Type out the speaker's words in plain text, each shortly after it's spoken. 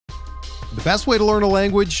The best way to learn a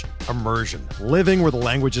language? Immersion. Living where the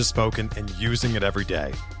language is spoken and using it every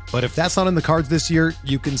day. But if that's not in the cards this year,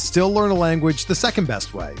 you can still learn a language the second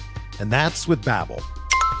best way, and that's with Babbel.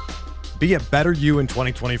 Be a better you in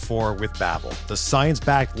 2024 with Babbel, the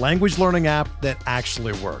science-backed language learning app that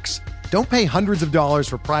actually works. Don't pay hundreds of dollars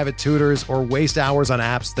for private tutors or waste hours on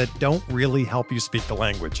apps that don't really help you speak the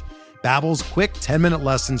language. Babbel's quick 10-minute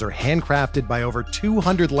lessons are handcrafted by over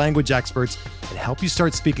 200 language experts and help you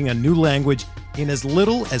start speaking a new language in as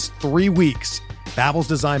little as 3 weeks. Babbel's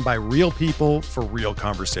designed by real people for real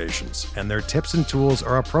conversations, and their tips and tools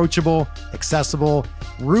are approachable, accessible,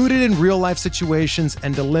 rooted in real-life situations,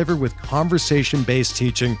 and delivered with conversation-based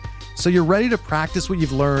teaching, so you're ready to practice what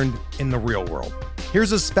you've learned in the real world.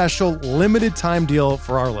 Here's a special limited-time deal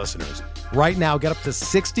for our listeners. Right now, get up to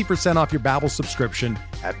 60% off your Babbel subscription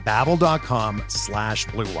at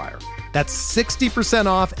babbel.com/Blue Wire. That's 60%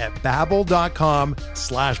 off at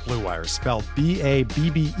babbel.com/Blue Wire, spelled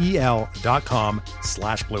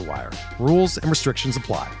BABBEL.com/Blue Wire. Rules and restrictions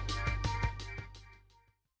apply.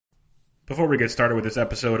 Before we get started with this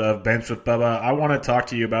episode of Bench with Bubba, I want to talk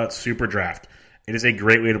to you about Super Draft. It is a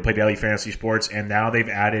great way to play daily fantasy sports, and now they've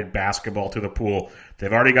added basketball to the pool.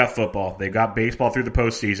 They've already got football. They've got baseball through the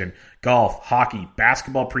postseason. Golf, hockey,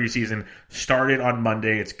 basketball preseason started on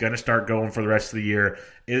Monday. It's going to start going for the rest of the year.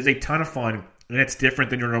 It is a ton of fun, and it's different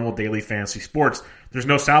than your normal daily fantasy sports. There's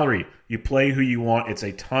no salary. You play who you want. It's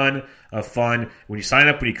a ton of fun. When you sign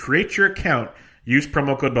up, when you create your account, use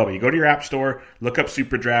promo code BUBBA. You go to your app store, look up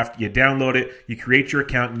Super Draft, you download it, you create your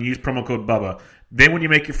account, and you use promo code BUBBA. Then when you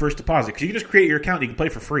make your first deposit, because you can just create your account and you can play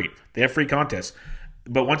for free. They have free contests.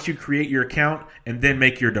 But once you create your account and then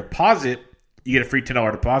make your deposit, you get a free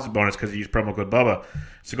 $10 deposit bonus because you use promo code BUBBA.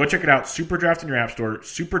 So go check it out. Superdraft in your app store,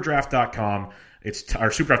 superdraft.com. Or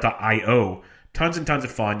superdraft.io. Tons and tons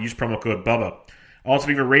of fun. Use promo code BUBBA. Also, if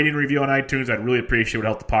you have a rating and review on iTunes, I'd really appreciate it. It would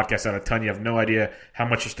help the podcast out a ton. You have no idea how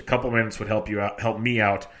much just a couple minutes would help me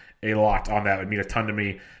out a lot on that. It would mean a ton to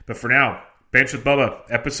me. But for now, Bench with Bubba,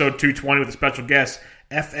 episode 220 with a special guest,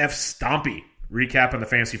 FF Stompy, recapping the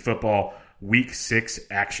fantasy football Week 6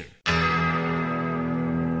 action.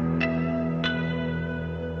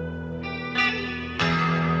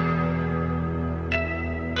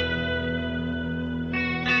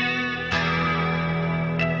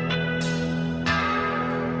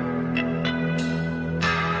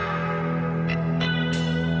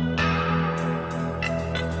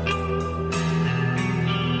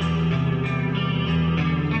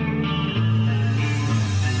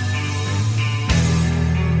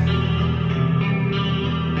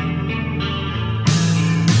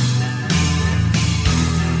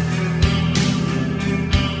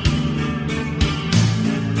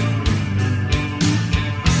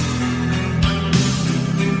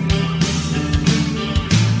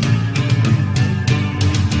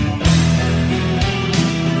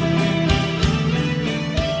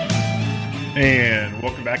 And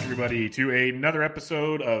welcome back, everybody, to another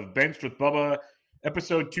episode of Benched with Bubba,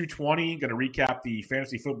 episode 220. Going to recap the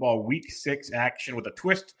fantasy football Week 6 action with a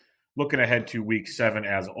twist, looking ahead to Week 7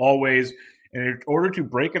 as always. And in order to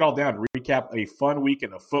break it all down, to recap a fun week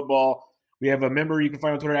in the football, we have a member you can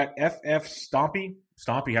find on Twitter at FF Stompy.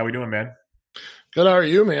 Stompy, how we doing, man? Good, how are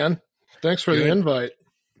you, man? Thanks for the invite.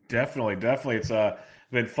 Definitely. It's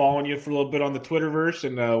been following you for a little bit on the Twitterverse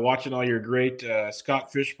and watching all your great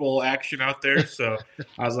Scott Fishbowl action out there. So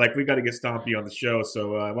I was like, we got to get Stompy on the show.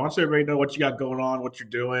 So why don't you everybody know what you got going on, what you're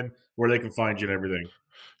doing, where they can find you and everything.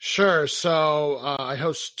 Sure. So I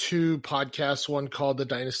host two podcasts, one called The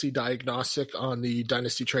Dynasty Diagnostic on the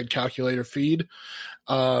Dynasty Trade Calculator feed.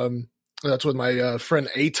 That's with my friend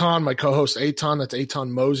Eitan, my co-host Eitan. That's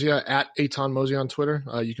Eitan Mosia, at Eitan Mosia on Twitter.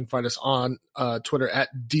 You can find us on Twitter at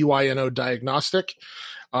DYNO Diagnostic.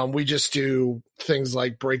 We just do things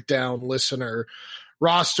like break down listener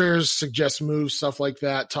rosters, suggest moves, stuff like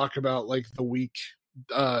that, talk about like the week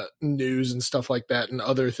news and stuff like that, and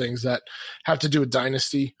other things that have to do with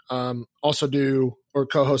Dynasty. Also do or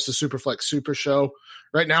co-host the Superflex Super Show.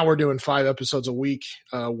 Right now we're doing 5 episodes a week.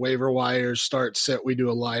 Waiver wires, start, sit. We do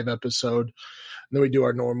a live episode. And then we do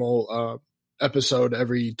our normal episode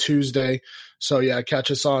every Tuesday. So yeah,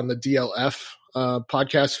 catch us on the DLF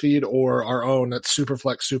podcast feed or our own at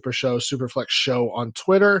Superflex Super Show, Superflex Show on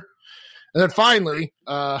Twitter. And then finally,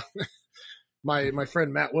 my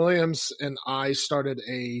friend Matt Williams and I started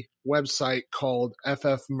a website called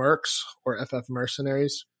FF Mercs or FF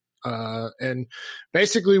Mercenaries. And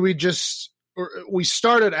basically we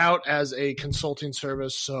started out as a consulting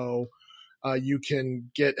service. So you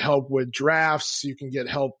can get help with drafts. You can get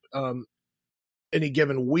help any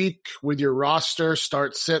given week with your roster,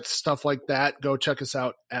 start sits, stuff like that, go check us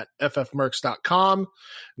out at ffmerks.com.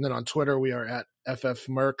 And then on Twitter, we are at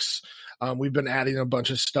ffmerks. We've been adding a bunch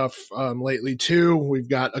of stuff lately too. We've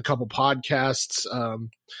got a couple podcasts,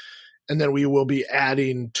 and then we will be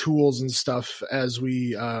adding tools and stuff as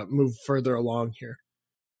we move further along here.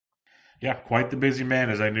 Yeah, quite the busy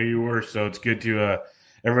man, as I knew you were. So it's good to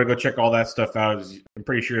everybody go check all that stuff out. I'm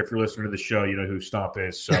pretty sure if you're listening to the show, you know who Stomp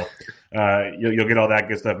is. So you'll get all that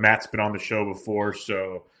good stuff. Matt's been on the show before,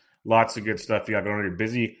 so lots of good stuff you got going on.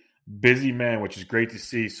 You're busy man, which is great to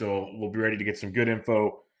see. So we'll be ready to get some good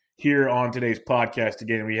info here on today's podcast.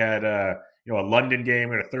 Again, we had a London game,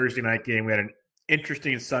 we had a Thursday night game, we had an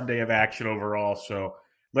interesting Sunday of action overall. So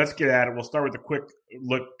let's get at it. We'll start with a quick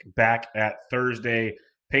look back at Thursday.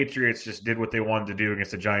 Patriots just did what they wanted to do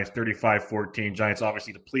against the Giants, 35-14. Giants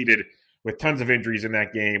obviously depleted with tons of injuries in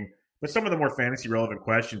that game. But some of the more fantasy-relevant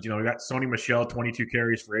questions, we got Sony Michel, 22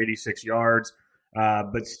 carries for 86 yards.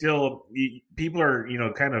 But still, people are,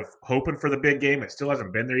 kind of hoping for the big game. It still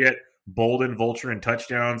hasn't been there yet. Bolden, Vulture, and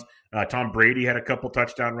touchdowns. Tom Brady had a couple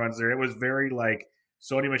touchdown runs there. It was very like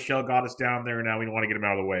Sony Michel got us down there, and now we want to get him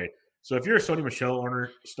out of the way. So if you're a Sony Michel owner,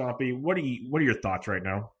 Stompy, what are your thoughts right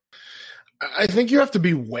now? I think you have to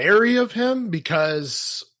be wary of him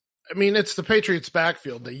because, it's the Patriots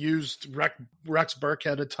backfield. They used Rex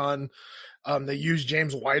Burkhead a ton. They used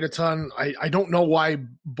James White a ton. I don't know why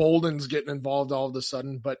Bolden's getting involved all of a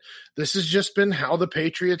sudden, but this has just been how the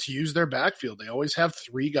Patriots use their backfield. They always have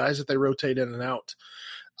three guys that they rotate in and out.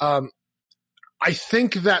 I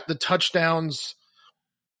think that the touchdowns,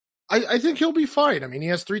 I think he'll be fine. He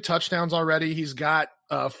has 3 touchdowns already. He's got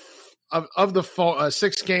of the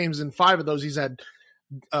 6 games, in 5 of those, he's had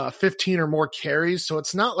 15 or more carries. So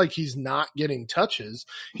it's not like he's not getting touches.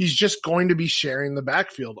 He's just going to be sharing the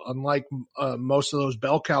backfield, unlike most of those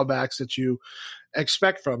bell cow backs that you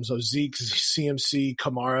expect from. So Zeke, CMC,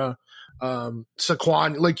 Kamara,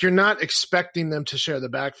 Saquon, like you're not expecting them to share the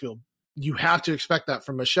backfield. You have to expect that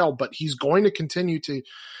from Michel, but he's going to continue to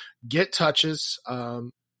get touches.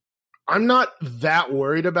 I'm not that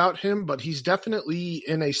worried about him, but he's definitely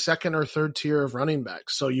in a second or third tier of running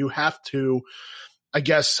backs. So you have to, I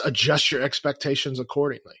guess, adjust your expectations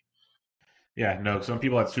accordingly. Yeah, no, some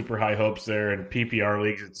people had super high hopes there in PPR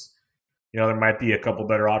leagues. It's, there might be a couple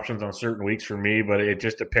better options on certain weeks for me, but it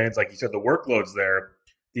just depends. Like you said, the workload's there.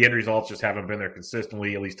 The end results just haven't been there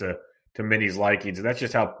consistently, at least to Minnie's likings. And that's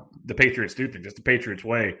just how the Patriots do things, just the Patriots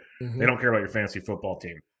way. Mm-hmm. They don't care about your fantasy football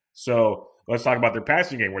team. So let's talk about their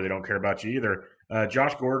passing game where they don't care about you either.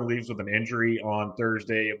 Josh Gordon leaves with an injury on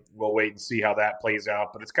Thursday. We'll wait and see how that plays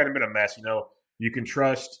out. But it's kind of been a mess. You can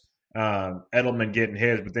trust Edelman getting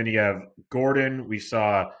his, but then you have Gordon. We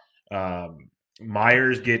saw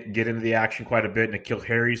Myers get into the action quite a bit. N'Keal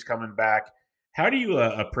Harry's coming back. How do you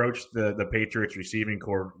approach the Patriots receiving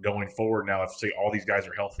core going forward now if, say, all these guys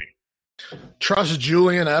are healthy? Trust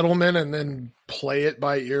Julian Edelman and then play it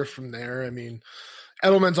by ear from there.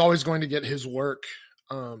 Edelman's always going to get his work.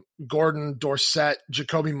 Gordon, Dorsett,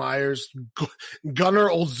 Jacoby Myers, Gunnar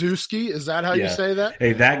Olszewski. Is that how you say that?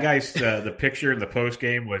 Hey, that guy's the picture in the post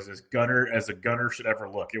game was as a gunner should ever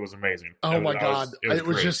look. It was amazing. Oh my God! It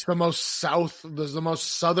was just the most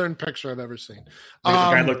southern picture I've ever seen.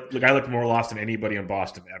 The guy looked more lost than anybody in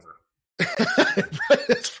Boston ever.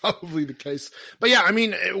 That's probably the case. But yeah,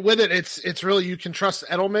 with it, it's really, you can trust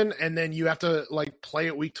Edelman, and then you have to play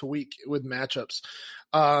it week to week with matchups.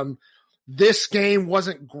 This game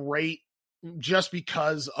wasn't great just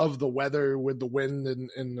because of the weather with the wind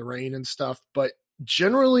and the rain and stuff. But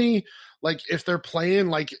generally, if they're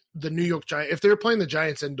playing the New York Giants, if they're playing the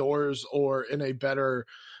Giants indoors or in a better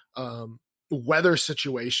weather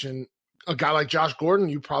situation, a guy like Josh Gordon,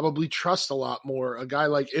 you probably trust a lot more. A guy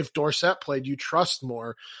like if Dorsett played, you trust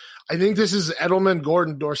more. I think this is Edelman,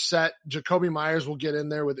 Gordon, Dorsett. Jacoby Myers will get in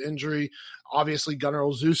there with injury. Obviously, Gunnar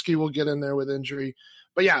Olszewski will get in there with injury.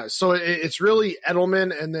 But yeah, so it's really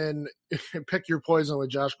Edelman, and then pick your poison with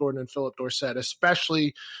Josh Gordon and Philip Dorsett.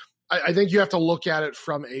 Especially, I think you have to look at it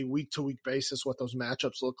from a week-to-week basis, what those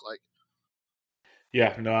matchups look like.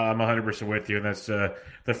 Yeah, no, I'm 100% with you, and that's the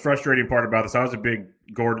frustrating part about this. I was a big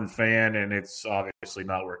Gordon fan, and it's obviously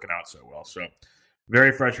not working out so well. So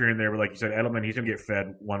very frustrating there, but like you said, Edelman, he's going to get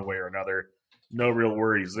fed one way or another. No real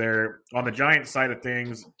worries there. On the Giants side of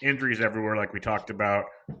things, injuries everywhere like we talked about,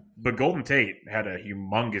 but Golden Tate had a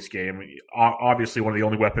humongous game. Obviously one of the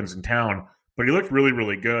only weapons in town, but he looked really,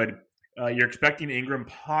 really good. You're expecting Ingram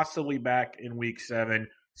possibly back in Week 7.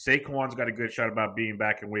 Saquon's got a good shot about being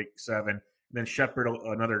back in Week 7. Then Shepard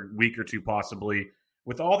another week or two possibly.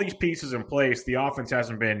 With all these pieces in place, the offense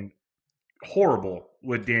hasn't been horrible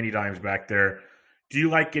with Danny Dimes back there. Do you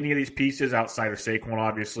like any of these pieces outside of Saquon,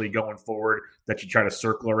 obviously, going forward that you try to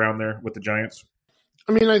circle around there with the Giants?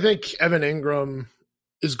 I mean, I think Evan Ingram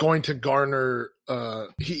is going to garner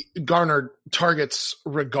targets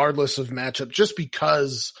regardless of matchup, just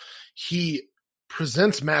because he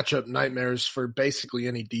presents matchup nightmares for basically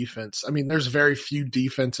any defense. I mean, there's very few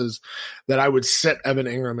defenses that I would set Evan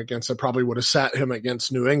Ingram against. I probably would have sat him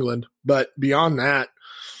against New England, but beyond that,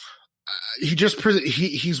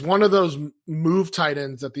 he's one of those move tight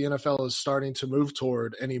ends that the NFL is starting to move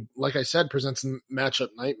toward, and he, like I said, presents matchup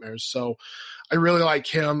nightmares. So I really like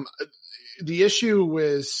him. The issue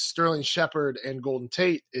with Sterling Shepard and Golden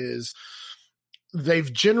Tate is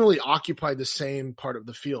they've generally occupied the same part of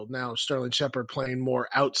the field. Now, Sterling Shepard playing more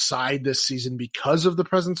outside this season because of the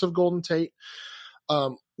presence of Golden Tate.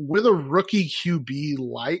 With a rookie QB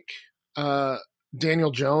like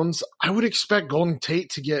Daniel Jones, I would expect Golden Tate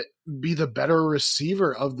to be the better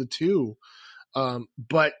receiver of the two.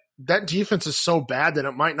 But that defense is so bad that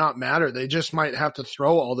it might not matter. They just might have to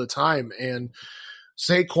throw all the time. And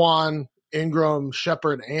Saquon, Ingram,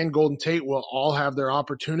 Shepard, and Golden Tate will all have their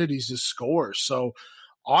opportunities to score. So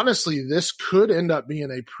honestly, this could end up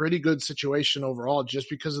being a pretty good situation overall just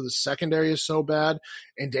because of the secondary is so bad.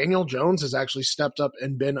 And Daniel Jones has actually stepped up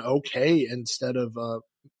and been okay instead of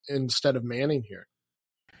Manning here.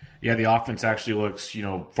 Yeah, the offense actually looks,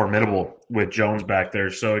 formidable with Jones back there.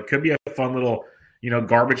 So it could be a fun little,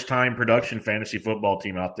 garbage time production fantasy football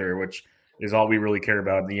team out there, which is all we really care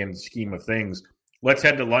about in the end scheme of things. Let's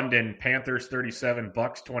head to London. Panthers 37,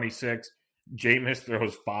 Bucks 26. Jameis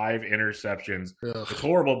throws 5 interceptions. Ugh. It's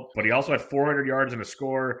horrible, but he also had 400 yards and a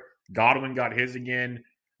score. Godwin got his again.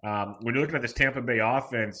 When you're looking at this Tampa Bay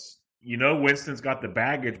offense, Winston's got the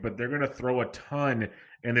baggage, but they're going to throw a ton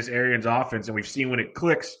in this Arians offense, and we've seen when it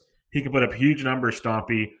clicks, he can put up huge numbers,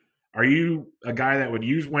 Stompy. Are you a guy that would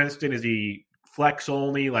use Winston? Is he flex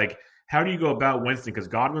only? Like, how do you go about Winston? Because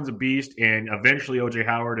Godwin's a beast, and eventually O.J.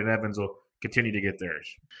 Howard and Evans will continue to get theirs.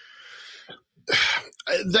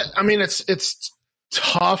 It's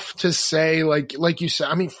tough to say. Like you said,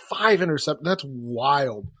 5 interceptions. That's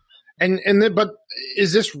wild. But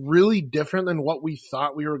is this really different than what we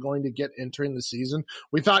thought we were going to get entering the season?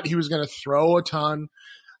 We thought he was going to throw a ton.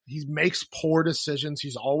 He makes poor decisions.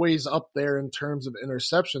 He's always up there in terms of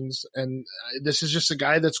interceptions. And this is just a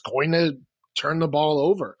guy that's going to turn the ball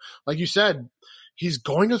over. Like you said, he's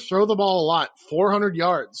going to throw the ball a lot, 400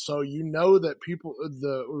 yards. So that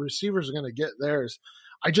the receivers are going to get theirs.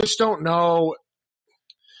 I just don't know.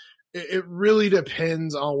 It really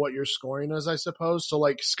depends on what your scoring is, I suppose. So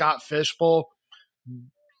like Scott Fishbowl,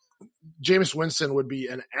 Jameis Winston would be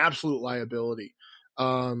an absolute liability.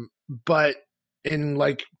 But in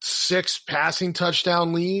like 6 passing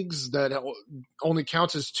touchdown leagues that only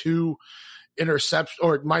counts as 2 interceptions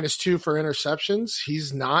or -2 for interceptions,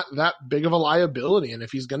 he's not that big of a liability. And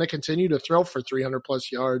if he's going to continue to throw for 300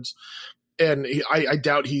 plus yards, and I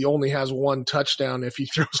doubt he only has 1 touchdown if he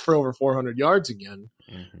throws for over 400 yards again,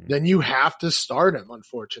 then you have to start him,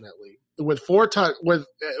 unfortunately. With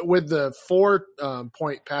the 4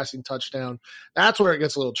 point passing touchdown, that's where it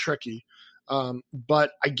gets a little tricky.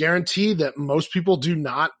 But I guarantee that most people do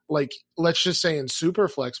not, like, let's just say in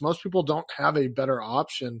Superflex, most people don't have a better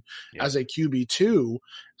option as a QB2.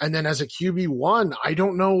 And then as a QB1, I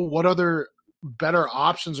don't know what other better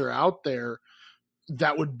options are out there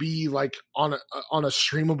that would be like on a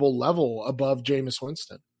streamable level above Jameis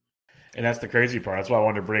Winston. And that's the crazy part. That's why I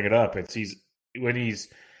wanted to bring it up. When he's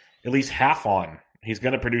at least half on, he's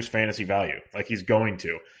going to produce fantasy value. Like he's going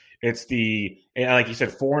to. And like you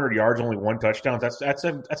said, 400 yards, only 1 touchdown. That's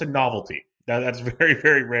a novelty. That's very,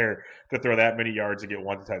 very rare to throw that many yards and get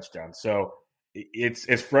 1 touchdown. So it's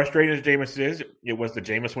as frustrating as Jameis is. It was the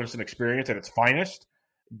Jameis Winston experience at its finest.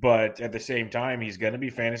 But at the same time, he's going to be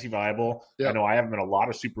fantasy viable. Yep. I know I have him in a lot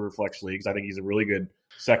of super flex leagues. I think he's a really good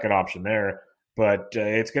second option there. But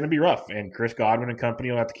it's going to be rough. And Chris Godwin and company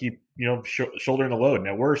will have to keep shouldering the load. And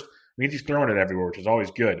at worst, it means he's throwing it everywhere, which is always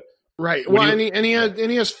good. Right.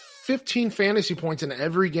 He has 15 fantasy points in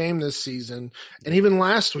every game this season, and even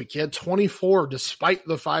last week he had 24 despite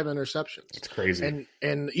the 5 interceptions. It's crazy.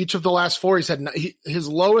 And each of the last 4, he's had his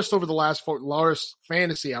lowest over the last 4, lowest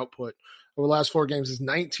fantasy output over the last 4 games is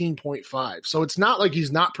 19.5. So it's not like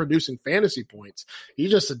he's not producing fantasy points.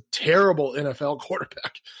 He's just a terrible NFL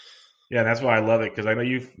quarterback. Yeah, that's why I love it, because I know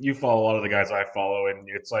you follow a lot of the guys I follow, and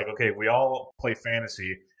it's like, okay, we all play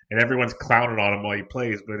fantasy. And everyone's clowning on him while he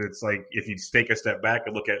plays, but it's like if you take a step back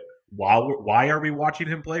and look at why are we watching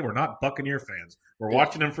him play? We're not Buccaneer fans. We're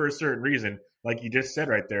watching him for a certain reason. Like you just said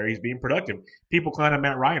right there, he's being productive. People clown on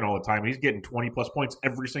Matt Ryan all the time. He's getting 20-plus points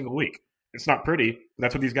every single week. It's not pretty, but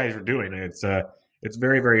that's what these guys are doing. And It's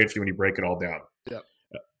very, very interesting when you break it all down. Yeah.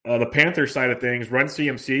 The Panthers side of things, Run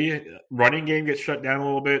CMC, running game gets shut down a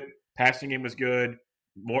little bit. Passing game was good.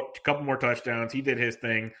 A couple more touchdowns. He did his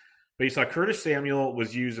thing. But you saw Curtis Samuel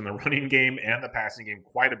was used in the running game and the passing game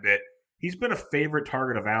quite a bit. He's been a favorite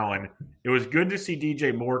target of Allen. It was good to see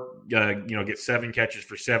DJ Moore, get 7 catches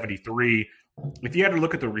for 73. If you had to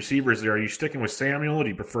look at the receivers there, are you sticking with Samuel? Do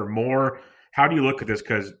you prefer Moore? How do you look at this?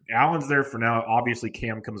 Because Allen's there for now. Obviously,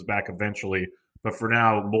 Cam comes back eventually. But for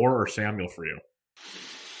now, Moore or Samuel for you?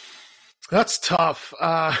 That's tough.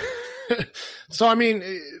 So, I mean,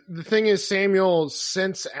 the thing is, Samuel,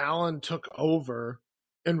 since Allen took over,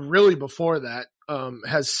 and really before that,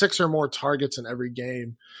 has 6 or more targets in every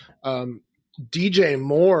game. DJ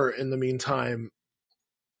Moore, in the meantime,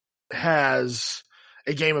 has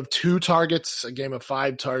a game of 2 targets, a game of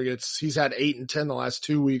 5 targets. He's had 8 and 10 the last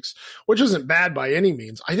 2 weeks, which isn't bad by any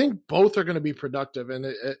means. I think both are going to be productive, and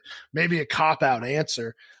it may be a cop-out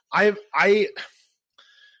answer. I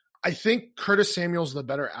think Curtis Samuel's the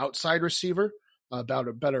better outside receiver, about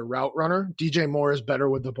a better route runner. DJ Moore is better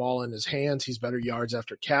with the ball in his hands. He's better yards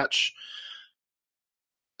after catch.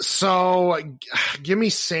 So give me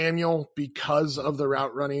Samuel because of the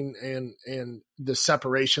route running and the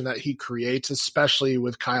separation that he creates, especially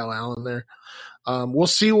with Kyle Allen there. We'll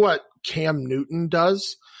see what Cam Newton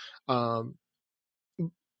does.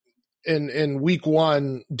 In week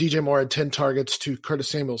 1, DJ Moore had 10 targets to Curtis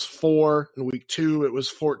Samuel's 4. In week 2, it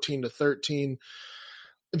was 14-13.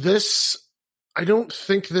 I don't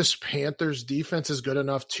think this Panthers defense is good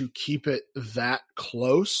enough to keep it that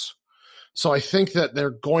close. So I think that they're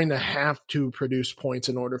going to have to produce points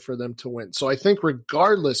in order for them to win. So I think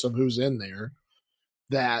regardless of who's in there,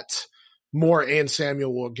 that Moore and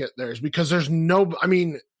Samuel will get theirs because there's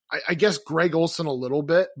I guess Greg Olsen a little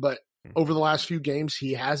bit, but over the last few games,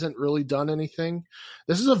 he hasn't really done anything.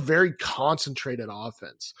 This is a very concentrated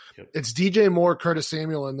offense. Yep. It's DJ Moore, Curtis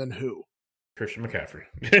Samuel, and then who? Christian McCaffrey.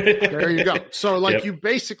 There you go. So, yep. You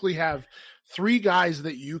basically have 3 guys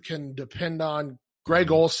that you can depend on.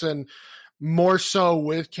 Greg Olsen, more so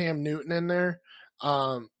with Cam Newton in there.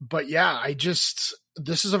 But, yeah,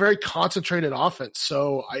 this is a very concentrated offense.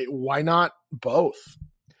 So, why not both?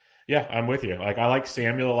 Yeah, I'm with you. I like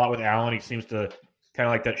Samuel a lot with Allen. He seems to kind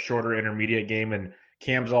of like that shorter intermediate game, and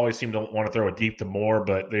Cam's always seemed to want to throw it deep to Moore,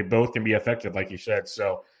 but they both can be effective, like you said.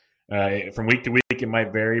 So from week to week, it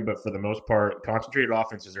might vary, but for the most part, concentrated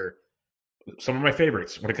offenses are some of my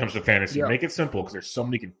favorites when it comes to fantasy. Yeah. Make it simple because there's so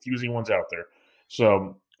many confusing ones out there.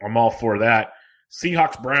 So I'm all for that.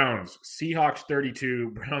 Seahawks-Browns. Seahawks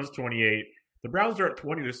 32, Browns 28. The Browns are at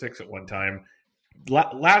 20-6 at one time.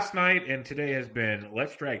 Last night and today has been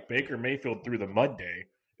let's drag Baker Mayfield through the mud day.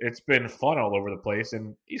 It's been fun all over the place,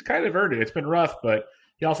 and he's kind of earned it. It's been rough, but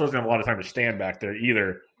he also doesn't have a lot of time to stand back there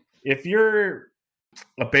either. If you're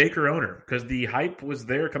a Baker owner, because the hype was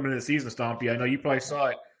there coming into the season, Stompy, I know you probably saw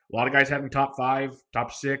it. A lot of guys having top 5,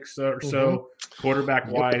 top 6 or so,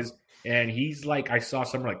 quarterback-wise, and he's I saw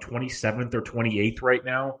somewhere 27th or 28th right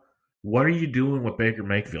now. What are you doing with Baker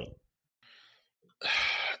Mayfield?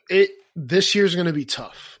 This year's going to be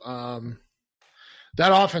tough.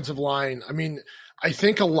 That offensive line, I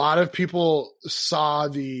think a lot of people saw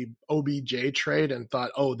the OBJ trade and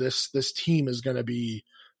thought, oh, this team is going to be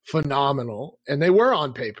phenomenal. And they were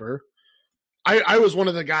on paper. I was one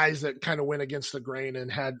of the guys that kind of went against the grain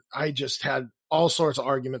and I just had all sorts of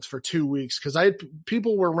arguments for 2 weeks because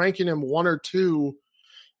people were ranking him 1 or 2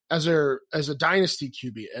 as a dynasty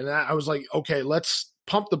QB. And I was like, okay, let's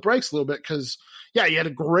pump the brakes a little bit because, yeah, he had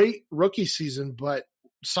a great rookie season, but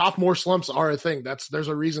sophomore slumps are a thing. There's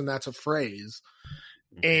a reason that's a phrase.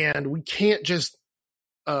 And we can't just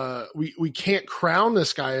we can't crown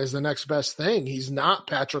this guy as the next best thing. He's not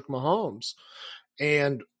Patrick Mahomes.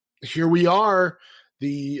 And here we are.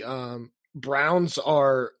 The Browns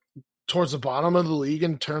are towards the bottom of the league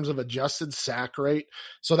in terms of adjusted sack rate.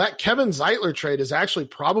 So that Kevin Zeitler trade is actually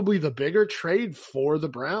probably the bigger trade for the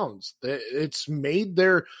Browns. It's made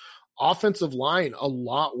their offensive line a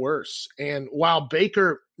lot worse. And while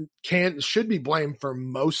Baker should be blamed for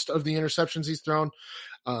most of the interceptions he's thrown,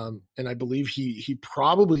 and I believe he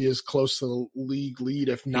probably is close to the league lead,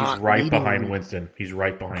 if not. He's right behind Winston. He's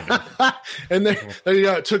right behind him. And there you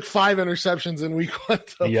go. It took 5 interceptions in week 1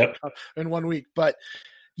 in 1 week. But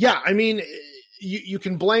yeah, you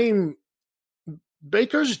can blame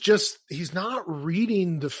Baker's he's not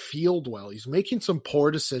reading the field well. He's making some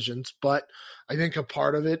poor decisions, but I think a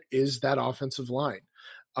part of it is that offensive line.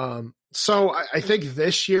 So I think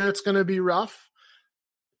this year it's going to be rough.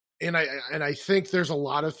 And I think there's a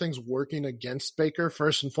lot of things working against Baker.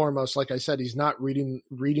 First and foremost, like I said, he's not reading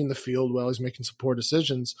the field well. He's making some poor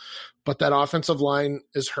decisions, but that offensive line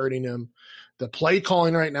is hurting him. The play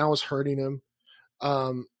calling right now is hurting him.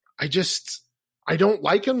 I don't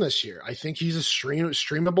like him this year. I think he's a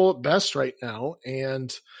streamable at best right now,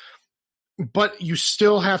 but you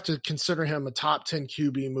still have to consider him a top 10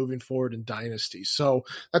 QB moving forward in Dynasty. So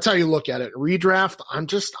that's how you look at it. Redraft,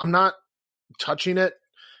 I'm not touching it.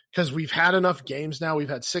 Because we've had enough games now. We've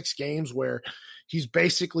had 6 games where he's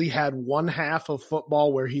basically had one half of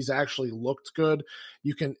football where he's actually looked good.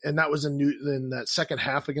 And that was in that second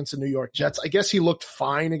half against the New York Jets. I guess he looked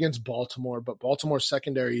fine against Baltimore, but Baltimore's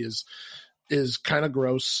secondary is kind of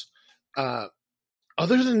gross.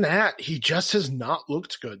 Other than that, he just has not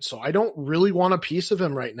looked good. So I don't really want a piece of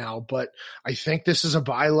him right now, but I think this is a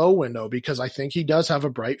buy low window because I think he does have a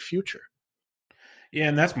bright future. Yeah,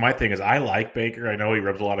 and that's my thing is I like Baker. I know he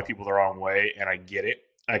rubs a lot of people the wrong way, and I get it.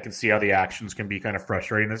 I can see how the actions can be kind of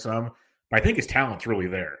frustrating to some, but I think his talent's really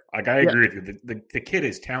there. Like, I agree with you. The kid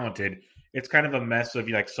is talented. It's kind of a mess of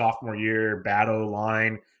like sophomore year, bad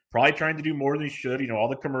O-line, probably trying to do more than he should. All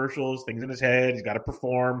the commercials, things in his head. He's got to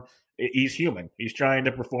perform. He's human. He's trying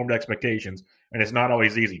to perform to expectations, and it's not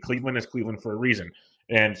always easy. Cleveland is Cleveland for a reason,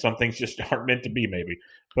 and some things just aren't meant to be maybe.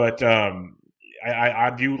 But I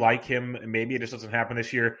do like him. Maybe it just doesn't happen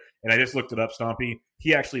this year. And I just looked it up, Stompy.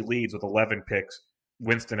 He actually leads with 11 picks.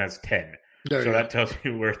 Winston has 10. So that tells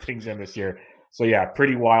you where things end this year. So, yeah,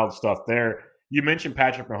 pretty wild stuff there. You mentioned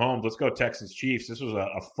Patrick Mahomes. Let's go Texans Chiefs. This was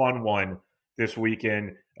a fun one this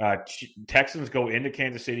weekend. Texans go into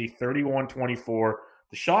Kansas City 31-24.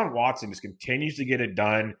 Deshaun Watson just continues to get it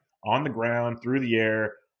done on the ground, through the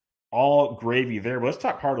air, all gravy there. But let's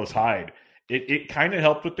talk Carlos Hyde. It kind of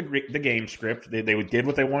helped with the game script. They did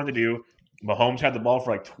what they wanted to do. Mahomes had the ball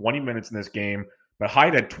for like 20 minutes in this game, but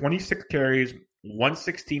Hyde had 26 carries,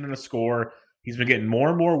 116 in the score. He's been getting more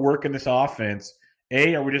and more work in this offense.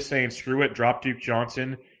 A, are we just saying screw it, drop Duke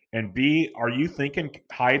Johnson? And B, are you thinking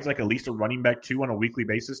Hyde's like at least a running back 2 on a weekly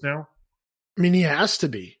basis now? I mean, he has to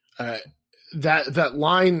be. That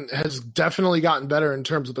line has definitely gotten better in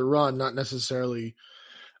terms of the run, not necessarily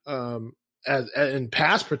in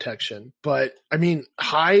pass protection. But, I mean,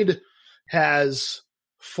 Hyde has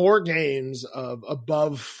 4 games of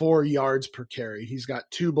above 4 yards per carry. He's got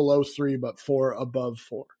 2 below 3, but 4 above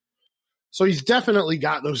 4. So he's definitely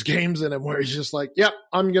got those games in him where he's just like, yep,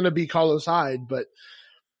 I'm going to be Carlos Hyde. But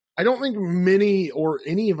I don't think many or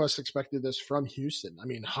any of us expected this from Houston. I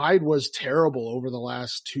mean, Hyde was terrible over the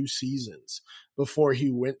last 2 seasons before he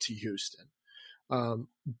went to Houston.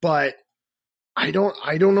 But I don't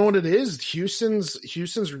know what it is. Houston's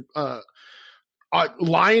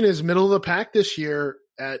line is middle of the pack this year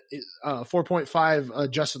at 4.5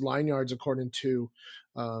 adjusted line yards, according to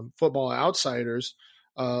Football Outsiders.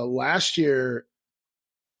 Last year,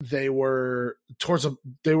 they were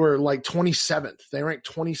like 27th. They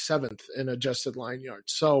ranked 27th in adjusted line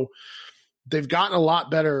yards. So they've gotten a lot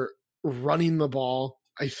better running the ball.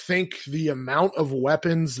 I think the amount of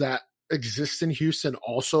weapons that exist in Houston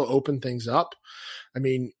also open things up. I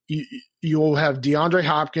mean, you'll have DeAndre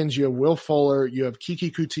Hopkins, you have Will Fuller, you have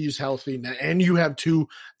Kiki Coutillo's healthy, and you have 2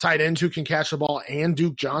 tight ends who can catch the ball, and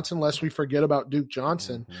Duke Johnson, lest we forget about Duke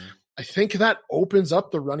Johnson. Mm-hmm. I think that opens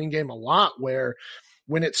up the running game a lot, where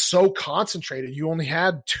when it's so concentrated, you only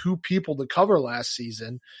had 2 people to cover last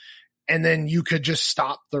season, and then you could just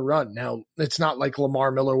stop the run. Now, it's not like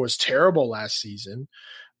Lamar Miller was terrible last season,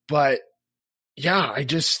 but yeah, I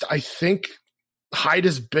think Hyde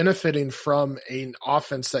is benefiting from an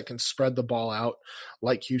offense that can spread the ball out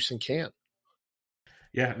like Houston can.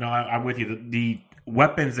 Yeah, no, I'm with you. The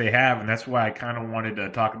weapons they have, and that's why I kind of wanted to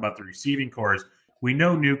talk about the receiving cores. We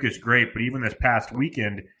know Nuke is great, but even this past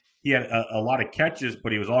weekend, he had a lot of catches,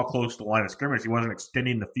 but he was all close to the line of scrimmage. He wasn't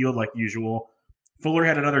extending the field like usual. Fuller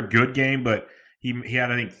had another good game, but he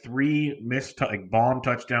had, I think, 3 missed bomb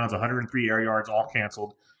touchdowns, 103 air yards, all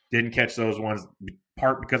canceled. Didn't catch those ones,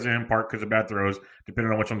 part because of him, part because of bad throws,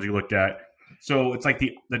 depending on which ones you looked at. So it's like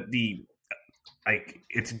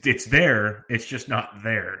it's there, it's just not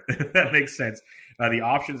there. That makes sense. The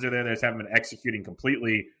options are there. They just haven't been executing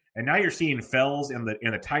completely. And now you're seeing Fells and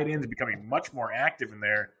the tight ends becoming much more active in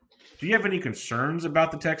there. Do you have any concerns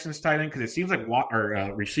about the Texans tight end? Because it seems like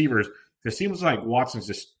receivers. It seems like Watson's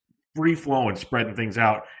just free flowing, spreading things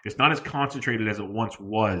out. It's not as concentrated as it once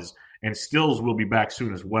was. And Stills will be back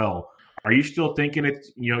soon as well. Are you still thinking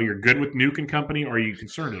you're good with Nuke and company, or are you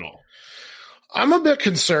concerned at all? I'm a bit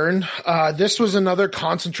concerned. This was another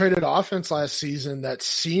concentrated offense last season that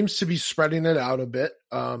seems to be spreading it out a bit.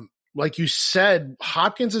 like you said,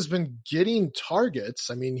 Hopkins has been getting targets.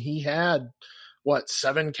 I mean, he had,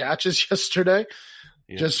 7 catches yesterday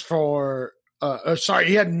just for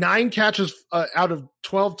he had 9 catches out of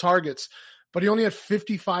 12 targets, but he only had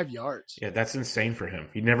 55 yards. Yeah, that's insane for him.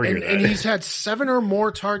 You never hear that. And he's had 7 or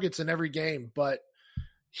more targets in every game, but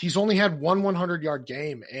he's only had one 100-yard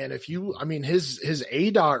game. And his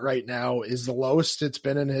ADOT right now is the lowest it's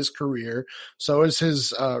been in his career. So is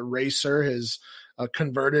his racer, his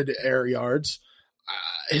converted air yards.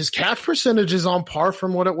 His catch percentage is on par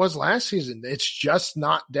from what it was last season. It's just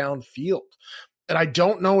not downfield. And I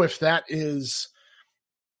don't know if that is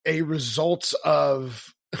a result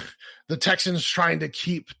of the Texans trying to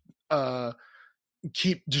keep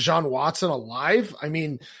Deshaun Watson alive. I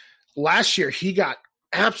mean, last year he got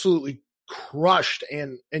absolutely crushed,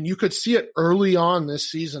 and you could see it early on this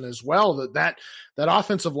season as well, that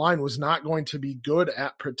offensive line was not going to be good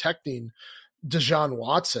at protecting Deshaun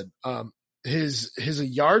Watson. His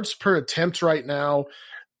yards per attempt right now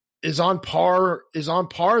is on par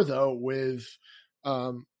though with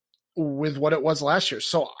what it was last year.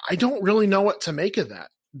 So I don't really know what to make of that.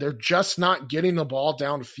 They're just not getting the ball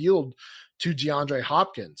downfield to DeAndre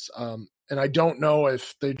Hopkins. And I don't know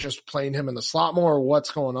if they're just playing him in the slot more or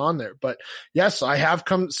what's going on there. But yes, I have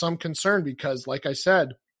some concern because, like I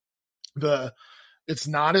said, it's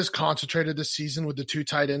not as concentrated this season with the 2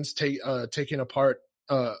 tight ends taking a part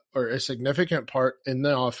or a significant part in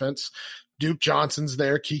the offense. Duke Johnson's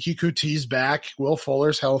there. Kiki Coutie's back. Will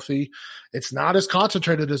Fuller's healthy. It's not as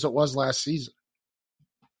concentrated as it was last season.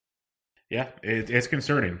 Yeah, it's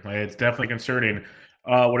concerning. It's definitely concerning.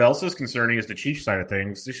 What else is concerning is the Chiefs side of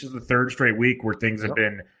things. This is the 3rd straight week where things have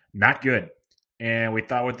been not good. And we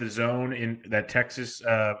thought with the zone in that Texans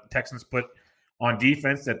put on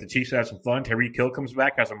defense that the Chiefs have some fun. Tyreek Hill comes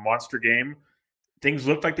back, has a monster game. Things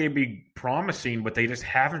looked like they'd be promising, but they just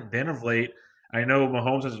haven't been of late. I know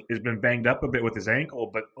Mahomes has been banged up a bit with his ankle,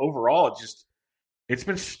 but overall, it's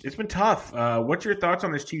been tough. What's your thoughts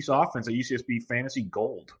on this Chiefs offense at UCSB Fantasy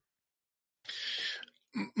Gold?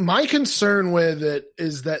 My concern with it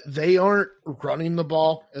is that they aren't running the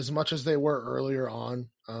ball as much as they were earlier on.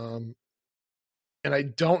 And I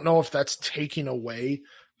don't know if that's taking away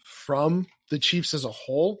from the Chiefs as a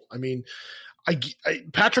whole. I mean,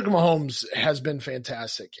 Patrick Mahomes has been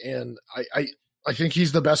fantastic, and I think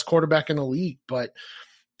he's the best quarterback in the league, but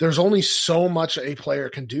there's only so much a player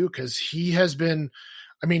can do because he has been –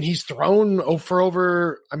 I mean, he's thrown for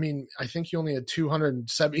over – I mean, I think he only had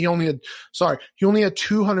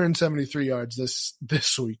 273 yards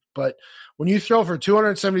this week. But when you throw for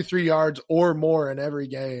 273 yards or more in every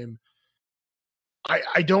game,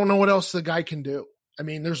 I don't know what else the guy can do. I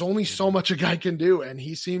mean, there's only so much a guy can do, and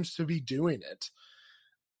he seems to be doing it.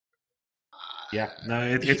 Yeah, no,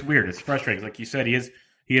 it's weird. It's frustrating. Like you said, he is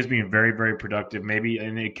being very, very productive. Maybe,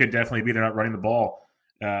 and it could definitely be they're not running the ball.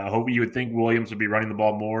 Hopefully, you would think Williams would be running the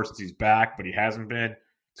ball more since he's back, but he hasn't been.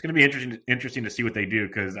 It's going to be interesting to see what they do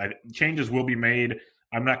because changes will be made.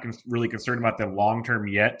 I'm not really concerned about them long term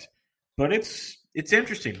yet, but it's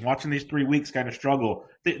interesting watching these 3 weeks kind of struggle.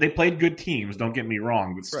 They played good teams. Don't get me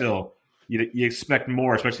wrong, but still, you expect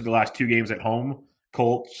more, especially the last 2 games at home.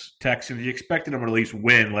 Colts, Texans. You expected them to at least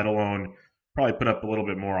win, let alone probably put up a little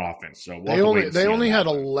bit more offense. So they only had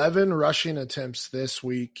 11 rushing attempts this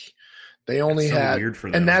week. They only had weird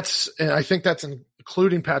for them. And I think that's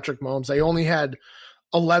including Patrick Mahomes. They only had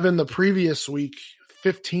 11 the previous week,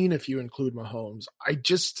 15 if you include Mahomes. I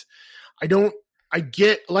get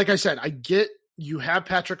you have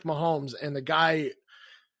Patrick Mahomes and the guy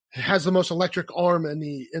has the most electric arm in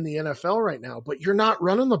the NFL right now, but you're not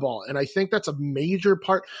running the ball. And I think that's a major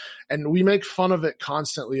part. And we make fun of it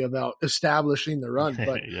constantly about establishing the run.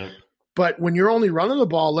 But but when you're only running the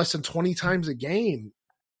ball less than 20 times a game,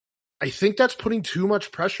 I think that's putting too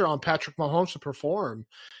much pressure on Patrick Mahomes to perform.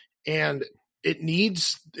 And it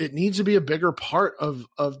needs to be a bigger part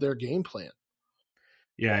of their game plan.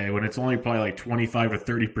 Yeah, when it's only probably like 25 or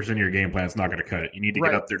 30% of your game plan, it's not going to cut it. You need to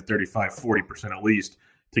get up there 35, 40% at least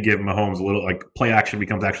to give Mahomes a little, like, play action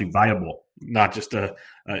becomes actually viable, not just a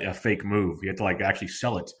fake move. You have to, like, actually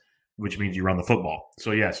sell it, which means you run the football.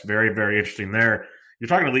 So, yes, very, very interesting there. You're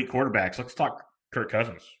talking elite quarterbacks. Let's talk Kirk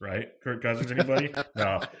Cousins, right? Kirk Cousins, anybody?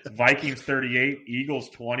 No. Vikings 38, Eagles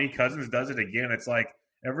 20. Cousins does it again. It's like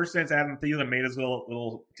ever since Adam Thielen made his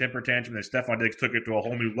little temper tantrum and Stephon Diggs took it to a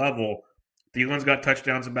whole new level, Thielen's got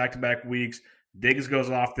touchdowns in back-to-back weeks. Diggs goes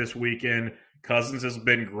off this weekend. Cousins has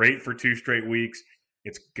been great for 2 straight weeks.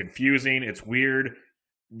 It's confusing. It's weird.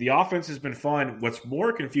 The offense has been fun. What's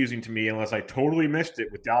more confusing to me, unless I totally missed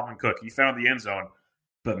it, with Dalvin Cook, he found the end zone.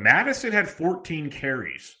 But Madison had 14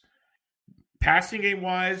 carries. passing game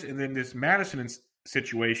wise, and then this Madison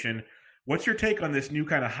situation. What's your take on this new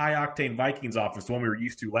kind of high octane Vikings offense, the one we were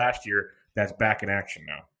used to last year, that's back in action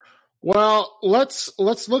now? Well, let's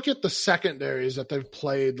look at the secondaries that they've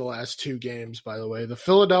played the last two games, by the way. The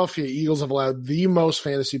Philadelphia Eagles have allowed the most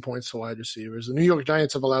fantasy points to wide receivers. The New York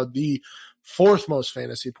Giants have allowed the fourth most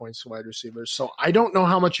fantasy points to wide receivers. So I don't know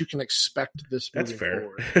how much you can expect this moving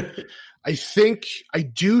forward. I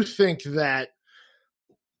do think that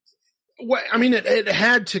it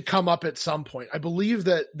had to come up at some point. I believe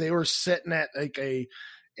that they were sitting at like a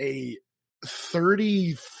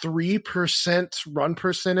 33% run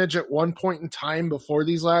percentage at one point in time before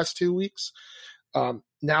these last 2 weeks.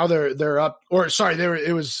 Now they're up,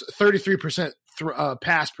 it was 33%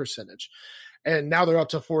 pass percentage, and now they're up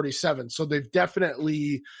to 47. So they've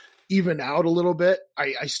definitely evened out a little bit.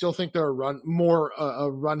 I still think they're a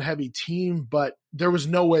run heavy team, but there was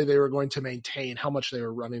no way they were going to maintain how much they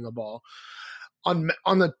were running the ball. In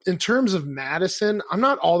terms of Madison, I'm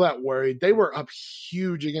not all that worried. They were up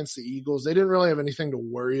huge against the Eagles. They didn't really have anything to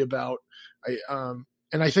worry about.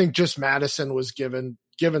 And I think just Madison was given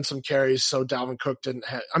some carries, so Dalvin Cook didn't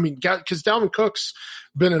have. Because Dalvin Cook's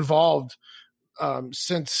been involved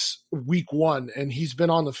since week one, and he's been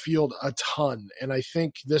on the field a ton. And I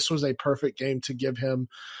think this was a perfect game to give him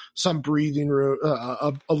some breathing room,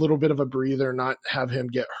 a little bit of a breather, not have him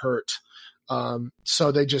get hurt.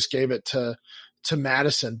 So they just gave it to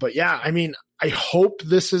Madison. But yeah, I hope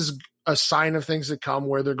this is a sign of things to come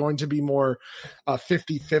where they're going to be more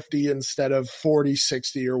 50-50 instead of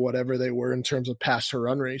 40-60 or whatever they were in terms of pass to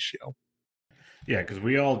run ratio. Yeah, because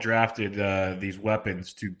we all drafted these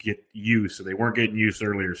weapons to get used, so they weren't getting used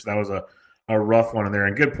earlier. So that was a rough one in there.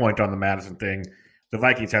 And good point on the Madison thing. The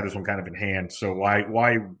Vikings had this one kind of in hand, so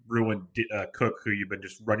why ruin Cook, who you've been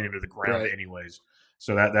just running into the ground anyways?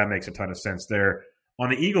 So that makes a ton of sense there. On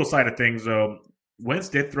the Eagles side of things, though, Wentz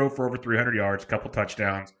did throw for over 300 yards, a couple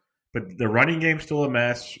touchdowns, but the running game's still a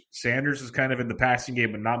mess. Sanders is kind of in the passing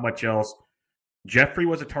game, but not much else. Jeffrey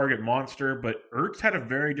was a target monster, but Ertz had a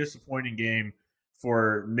very disappointing game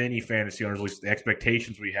for many fantasy owners, at least the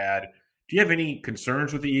expectations we had. Do you have any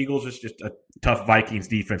concerns with the Eagles? It's just a tough Vikings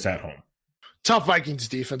defense at home. Tough Vikings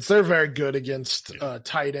defense. They're very good against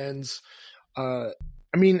tight ends. The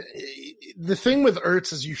thing with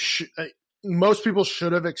Ertz is most people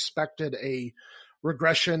should have expected a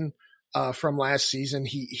regression from last season.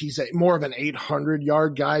 He's more of an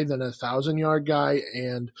 800-yard guy than a 1,000-yard guy,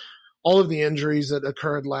 and all of the injuries that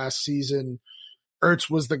occurred last season,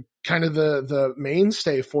 Ertz was the kind of the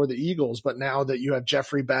mainstay for the Eagles. But now that you have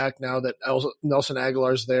Jeffrey back, now that Nelson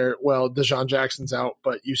Aguilar's there, well, Deshaun Jackson's out,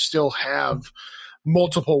 but you still have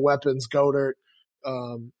multiple weapons, Goddard,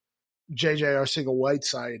 J.J.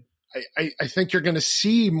 Arcega-Whiteside. I think you're going to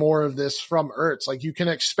see more of this from Ertz. Like, you can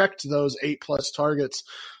expect those 8+ targets,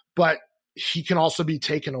 but he can also be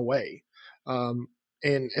taken away. And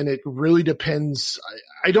it really depends.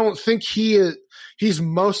 I don't think he's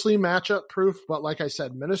mostly matchup proof, but like I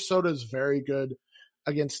said, Minnesota is very good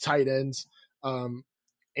against tight ends.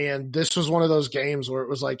 And this was one of those games where it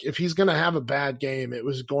was like, if he's going to have a bad game, it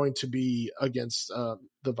was going to be against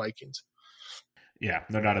the Vikings. Yeah,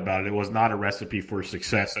 no doubt about it. It was not a recipe for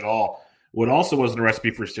success at all. What also wasn't a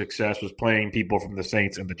recipe for success was playing people from the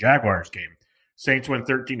Saints and the Jaguars game. Saints went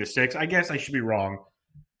 13-6. I guess I should be wrong.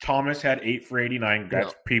 Thomas had 8 for 89.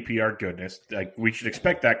 That's PPR goodness. Like, we should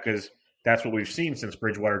expect that because that's what we've seen since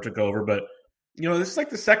Bridgewater took over. But, this is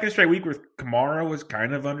like the second straight week where Kamara was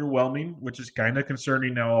kind of underwhelming, which is kind of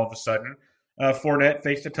concerning now all of a sudden. Fournette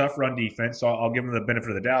faced a tough run defense, so I'll give him the benefit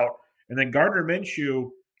of the doubt. And then Gardner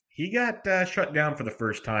Minshew, he got shut down for the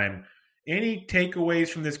first time. Any takeaways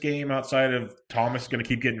from this game outside of Thomas is going to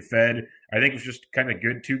keep getting fed? I think it was just kind of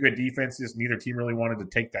two good defenses. Neither team really wanted to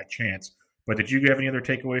take that chance. But did you have any other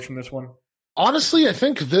takeaways from this one? Honestly, I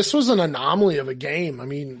think this was an anomaly of a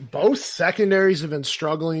game. Both secondaries have been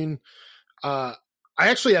struggling. I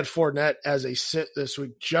actually had Fournette as a sit this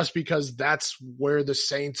week just because that's where the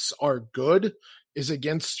Saints are good, is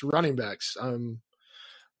against running backs.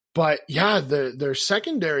 But yeah, their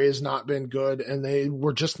secondary has not been good, and they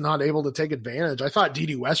were just not able to take advantage. I thought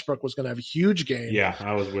Dede Westbrook was going to have a huge game. Yeah,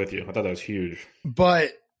 I was with you. I thought that was huge.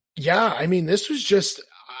 But yeah, this was just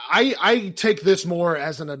I take this more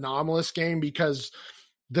as an anomalous game because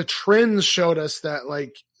the trends showed us that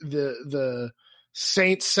like the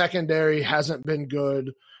Saints secondary hasn't been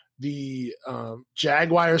good. The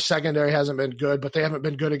Jaguars secondary hasn't been good, but they haven't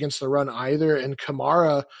been good against the run either. And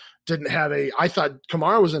Kamara I thought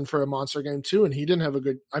Kamara was in for a monster game too, and he didn't have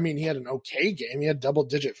he had an okay game. He had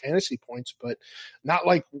double-digit fantasy points, but not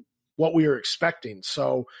like what we were expecting.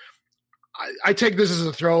 So I take this as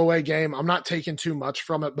a throwaway game. I'm not taking too much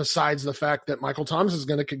from it besides the fact that Michael Thomas is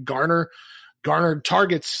going to garner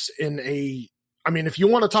targets in a – I mean, if you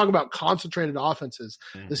want to talk about concentrated offenses,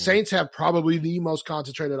 the Saints have probably the most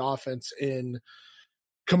concentrated offense in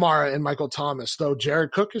Kamara and Michael Thomas, though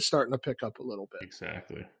Jared Cook is starting to pick up a little bit.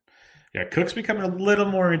 Exactly. Yeah, Cook's becoming a little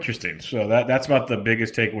more interesting. So that's about the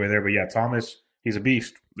biggest takeaway there. But, yeah, Thomas, he's a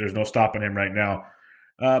beast. There's no stopping him right now.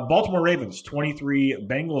 Baltimore Ravens, 23,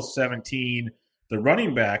 Bengals 17. The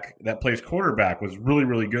running back that plays quarterback was really,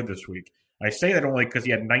 really good this week. I say that only because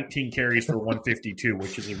he had 19 carries for 152,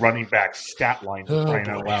 which is a running back stat line for crying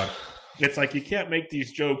out loud. It's like you can't make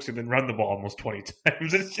these jokes and then run the ball almost 20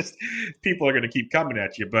 times. It's just people are going to keep coming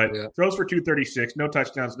at you. But throws for 236, no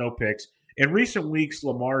touchdowns, no picks. In recent weeks,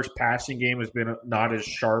 Lamar's passing game has been not as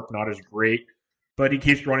sharp, not as great, but he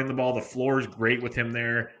keeps running the ball. The floor is great with him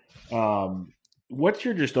there. What's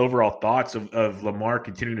your just overall thoughts of Lamar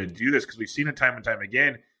continuing to do this? Because we've seen it time and time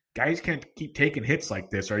again. Guys can't keep taking hits like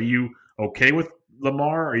this. Are you okay with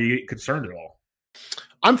Lamar? Or are you concerned at all?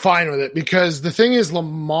 I'm fine with it because the thing is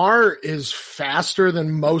Lamar is faster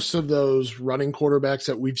than most of those running quarterbacks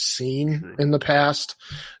that we've seen in the past.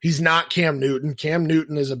 He's not Cam Newton. Cam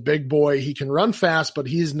Newton is a big boy. He can run fast, but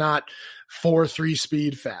he's not 4.3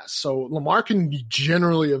 speed fast. So Lamar can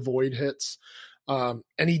generally avoid hits. And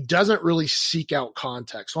he doesn't really seek out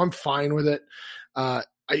contact. So I'm fine with it. I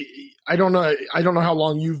don't know. I don't know how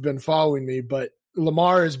long you've been following me, but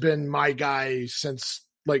Lamar has been my guy since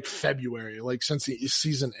like February, like since the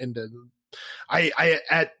season ended. I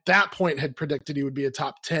at that point had predicted he would be a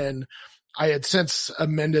top 10. I had since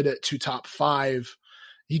amended it to top 5.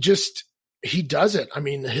 He does it. I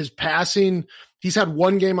mean, his passing, he's had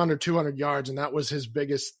one game under 200 yards, and that was his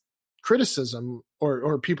biggest criticism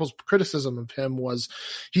or people's criticism of him was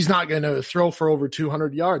he's not going to throw for over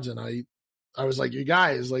 200 yards. And I was like, you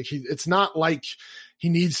guys, like it's not like he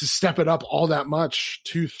needs to step it up all that much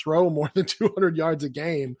to throw more than 200 yards a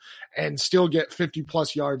game and still get 50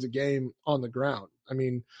 plus yards a game on the ground. I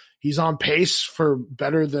mean, he's on pace for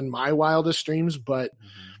better than my wildest dreams, but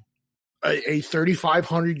a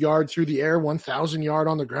 3,500 yard through the air, 1,000 yard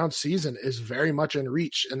on the ground season is very much in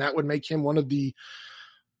reach. And that would make him one of the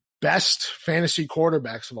best fantasy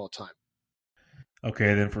quarterbacks of all time.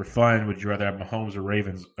 Okay, then for fun, would you rather have Mahomes or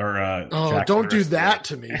Ravens or don't do that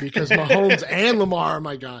to me because Mahomes and Lamar are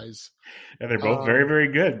my guys. Yeah, they're both very,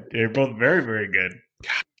 very good. They're both very, very good.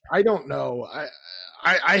 I don't know.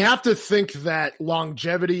 I have to think that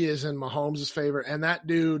longevity is in Mahomes' favor, and that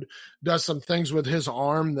dude does some things with his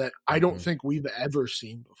arm that I don't think we've ever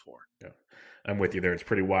seen before. Yeah, I'm with you there. It's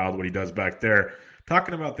pretty wild what he does back there.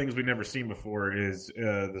 Talking about things we've never seen before is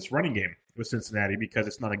this running game with Cincinnati because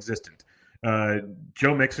it's non-existent.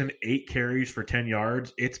 Joe Mixon, 8 carries for 10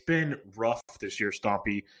 yards. It's been rough this year,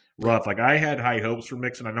 Stompy. Rough. Like, I had high hopes for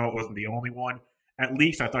Mixon. I know it wasn't the only one. At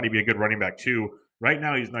least I thought he'd be a good running back, too. Right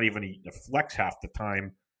now, he's not even a flex half the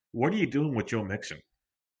time. What are you doing with Joe Mixon?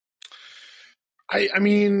 I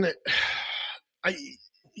mean,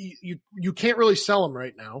 you can't really sell him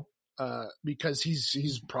right now because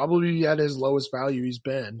he's probably at his lowest value he's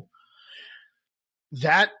been.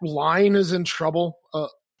 That line is in trouble.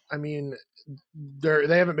 I mean,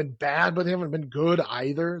 they haven't been bad, but they haven't been good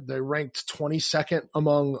either. They're ranked 22nd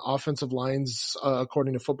among offensive lines,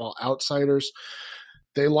 according to Football Outsiders.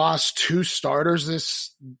 They lost 2 starters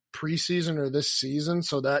this preseason or this season,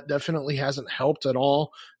 so that definitely hasn't helped at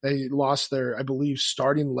all. They lost their, I believe,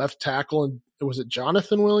 starting left tackle, and was it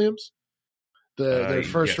Jonathan Williams, their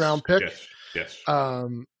first round pick? Yes.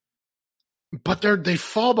 But they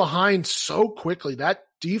fall behind so quickly. That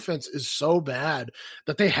defense is so bad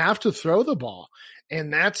that they have to throw the ball.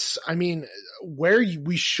 And that's, I mean, where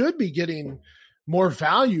we should be getting more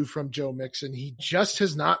value from Joe Mixon. He just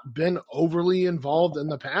has not been overly involved in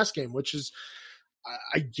the pass game, which is,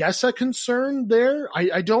 I guess, a concern there.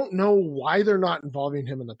 I don't know why they're not involving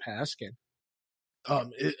him in the pass game.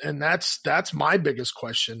 And that's my biggest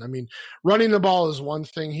question. I mean, running the ball is one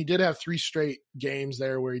thing. He did have 3 straight games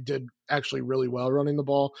there where he did actually really well running the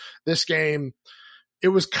ball. This game, it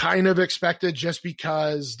was kind of expected just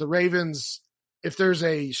because the Ravens, if there's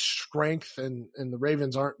a strength, and the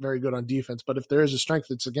Ravens aren't very good on defense, but if there is a strength,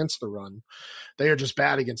 it's against the run. They are just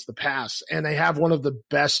bad against the pass, and they have one of the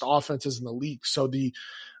best offenses in the league. So the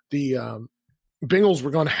Bengals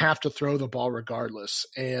were going to have to throw the ball regardless,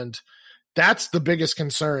 and that's the biggest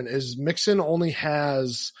concern. Is Mixon only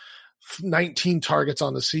has 19 targets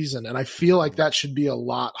on the season, and I feel like that should be a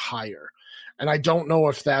lot higher. And I don't know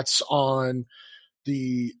if that's on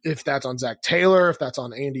Zach Taylor, if that's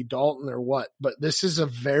on Andy Dalton or what, but this is a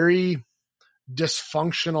very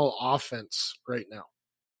dysfunctional offense right now.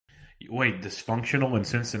 Wait, dysfunctional in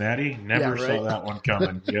Cincinnati? Yeah, Never saw right. that one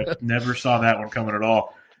coming. Yep, never saw that one coming at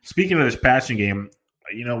all. Speaking of this passing game,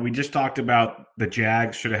 we just talked about the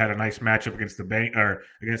Jags should have had a nice matchup against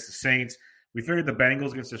against the Saints. We figured the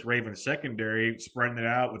Bengals against this Ravens secondary, spreading it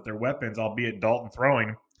out with their weapons, albeit Dalton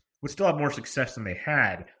throwing, would still have more success than they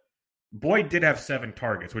had. Boyd did have 7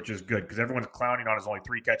 targets, which is good because everyone's clowning on his only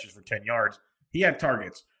 3 catches for 10 yards. He had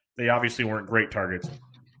targets. They obviously weren't great targets.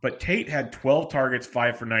 But Tate had 12 targets,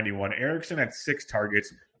 5 for 91. Erickson had 6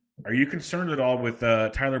 targets. Are you concerned at all with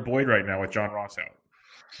Tyler Boyd right now with John Ross out?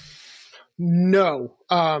 No.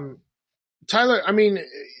 Tyler, I mean,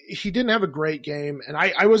 he didn't have a great game, and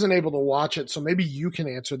I wasn't able to watch it, so maybe you can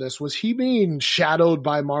answer this. Was he being shadowed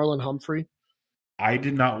by Marlon Humphrey? I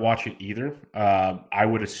did not watch it either. I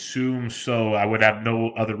would assume so. I would have no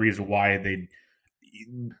other reason why they.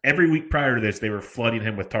 Every week prior to this, they were flooding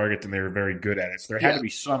him with targets, and they were very good at it. So there had to be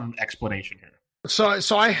some explanation here.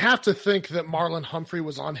 So I have to think that Marlon Humphrey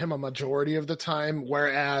was on him a majority of the time,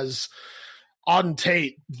 whereas Auden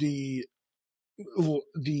Tate, the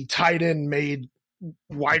tight end made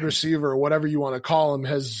wide receiver, or whatever you want to call him,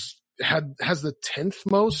 has the 10th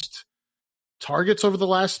most targets over the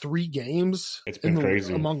last 3 games. It's been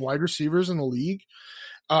crazy among wide receivers in the league.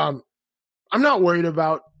 I'm not worried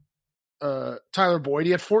about Tyler Boyd.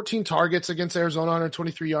 He had 14 targets against Arizona,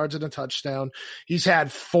 123 yards and a touchdown. He's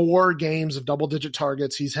had 4 games of double-digit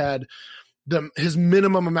targets. He's had his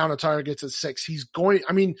minimum amount of targets is 6.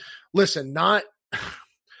 Listen,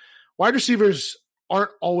 wide receivers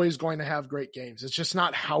aren't always going to have great games. It's just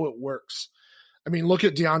not how it works. I mean, look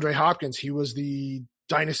at DeAndre Hopkins. He was the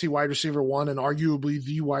dynasty wide receiver 1 and arguably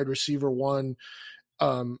the wide receiver 1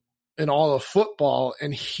 in all of football,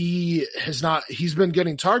 and he's been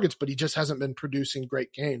getting targets, but he just hasn't been producing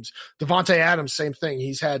great games. Devontae Adams, same thing.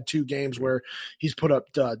 He's had 2 games where he's put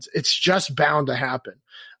up duds. It's just bound to happen.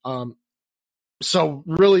 So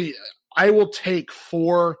really, I will take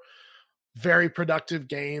 4 very productive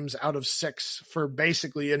games out of 6 for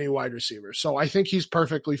basically any wide receiver. So I think he's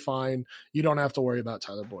perfectly fine. You don't have to worry about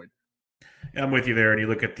Tyler Boyd. I'm with you there. And you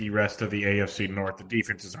look at the rest of the AFC North, the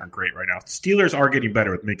defenses aren't great right now. The Steelers are getting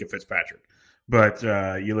better with Minkah Fitzpatrick. But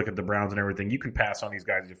you look at the Browns and everything, you can pass on these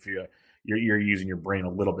guys if you're using your brain a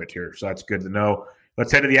little bit here. So that's good to know.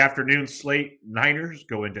 Let's head to the afternoon slate. Niners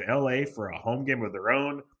go into L.A. for a home game of their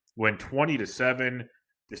own, win 20-7.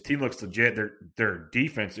 This team looks legit. Their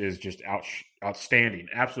defense is just outstanding,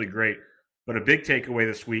 absolutely great. But a big takeaway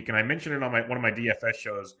this week, and I mentioned it on one of my DFS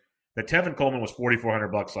shows, that Tevin Coleman was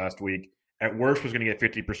 $4,400 last week. At worst, was going to get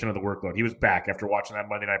 50% of the workload. He was back after watching that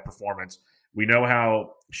Monday night performance. We know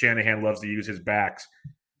how Shanahan loves to use his backs.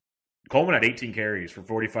 Coleman had 18 carries for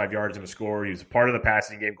 45 yards and a score. He was a part of the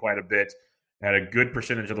passing game quite a bit. Had a good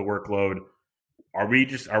percentage of the workload. Are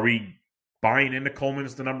we buying into Coleman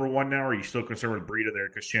as the number 1 now, or are you still concerned with Breida there?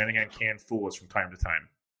 Because Shanahan can fool us from time to time.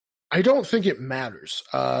 I don't think it matters.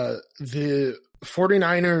 The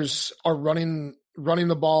 49ers are running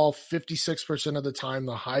the ball 56% of the time,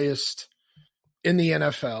 the highest in the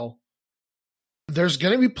NFL. There's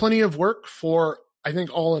going to be plenty of work for, I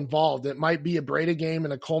think, all involved. It might be a Breida game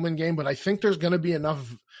and a Coleman game, but I think there's going to be enough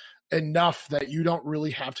that you don't really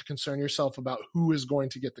have to concern yourself about who is going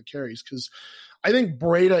to get the carries, because I think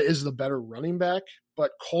Breida is the better running back, but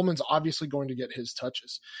Coleman's obviously going to get his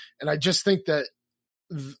touches. And I just think that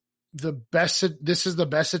this is the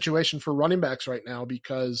best situation for running backs right now,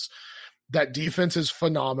 because that defense is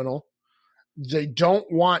phenomenal. They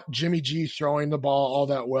don't want Jimmy G throwing the ball all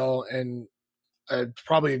that well, and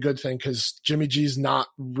probably a good thing, because Jimmy G's not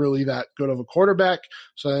really that good of a quarterback,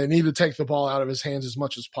 so they need to take the ball out of his hands as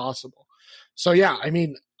much as possible. So yeah, I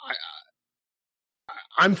mean,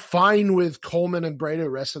 I'm fine with Coleman and Breida the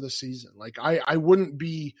rest of the season. Like I wouldn't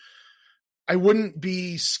be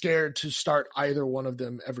scared to start either one of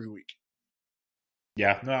them every week.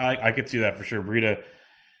 Yeah, no, I could see that for sure. Breida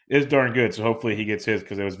is darn good, so hopefully he gets his,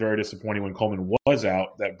 because it was very disappointing when Coleman was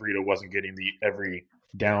out that Breida wasn't getting the every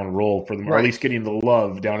down roll for them, or at least getting the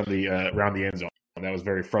love down in the around the end zone. And that was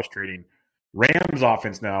very frustrating. Rams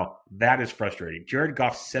offense now, that is frustrating. Jared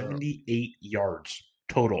Goff, 78 yards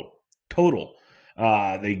total.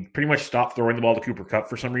 They pretty much stopped throwing the ball to Cooper Kupp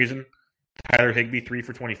for some reason. Tyler Higbee, 3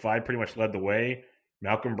 for 25, pretty much led the way.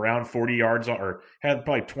 Malcolm Brown, 40 yards, or had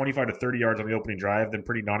probably 25 to 30 yards on the opening drive, then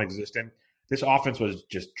pretty non-existent. This offense was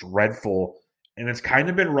just dreadful, and it's kind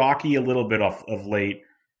of been rocky a little bit of late.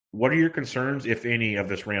 What are your concerns, if any, of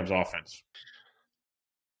this Rams offense?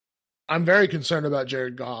 I'm very concerned about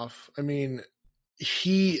Jared Goff. I mean,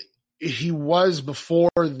 he was before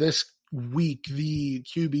this week the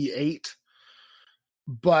QB8,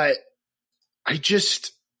 but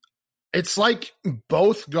It's like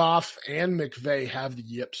both Goff and McVay have the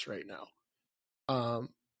yips right now.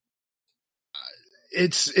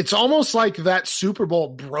 It's almost like that Super Bowl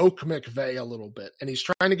broke McVay a little bit, and he's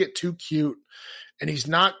trying to get too cute, and he's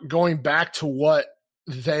not going back to what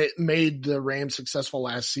they made the Rams successful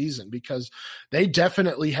last season, because they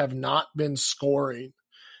definitely have not been scoring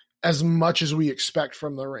as much as we expect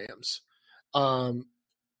from the Rams.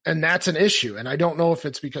 And that's an issue. And I don't know if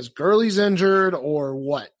it's because Gurley's injured or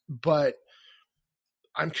what, but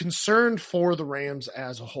I'm concerned for the Rams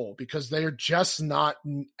as a whole, because they're just not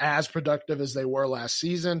as productive as they were last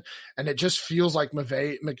season. And it just feels like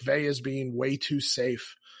McVay is being way too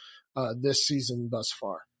safe this season thus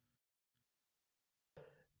far.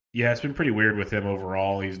 Yeah, it's been pretty weird with him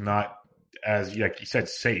overall. He's not, as like you said,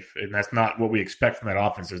 safe. And that's not what we expect from that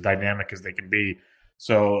offense, as dynamic as they can be.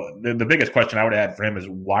 So the biggest question I would add for him is,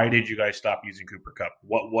 why did you guys stop using Cooper Kupp?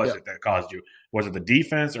 What was it that caused you? Was it the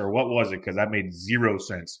defense, or what was it? Because that made zero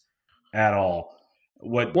sense at all.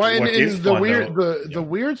 The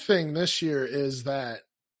weird thing this year is that,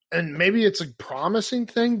 and maybe it's a promising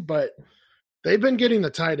thing, but they've been getting the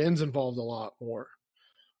tight ends involved a lot more.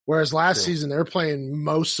 Whereas last season they were playing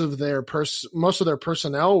most of their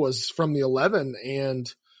personnel was from the 11,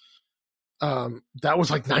 and that was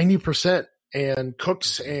like 90%. And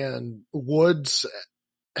Cooks and Woods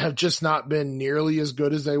have just not been nearly as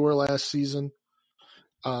good as they were last season.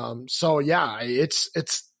 So yeah, it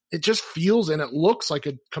just feels and it looks like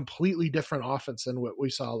a completely different offense than what we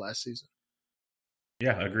saw last season.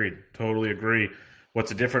 Yeah, agreed. Totally agree.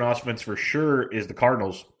 What's a different offense for sure is the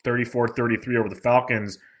Cardinals, 34-33 over the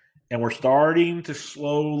Falcons. And we're starting to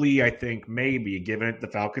slowly, I think, maybe, given the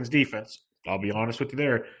Falcons' defense, I'll be honest with you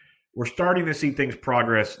there, we're starting to see things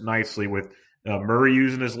progress nicely with Murray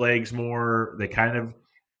using his legs more.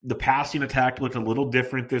 The passing attack looked a little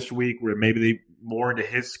different this week, where maybe they more into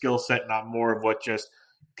his skill set, not more of what just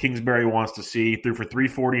Kingsbury wants to see. Threw for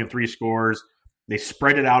 340 and 3 scores. They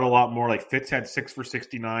spread it out a lot more. Like Fitz had 6 for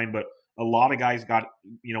 69, but a lot of guys got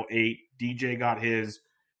 8. DJ got his.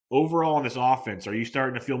 Overall in this offense, are you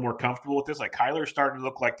starting to feel more comfortable with this? Like Kyler's starting to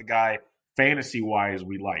look like the guy fantasy-wise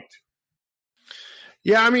we liked.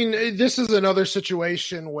 Yeah, I mean, this is another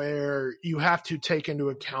situation where you have to take into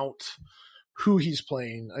account who he's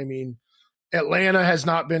playing. I mean, Atlanta has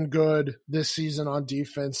not been good this season on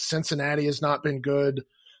defense. Cincinnati has not been good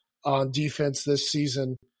on defense this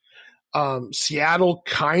season. Seattle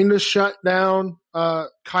kind of shut down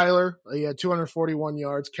Kyler. He had 241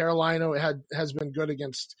 yards. Carolina has been good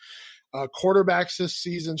against quarterbacks this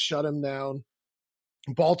season, shut him down.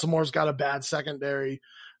 Baltimore's got a bad secondary.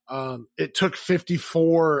 It took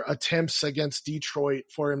 54 attempts against Detroit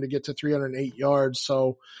for him to get to 308 yards.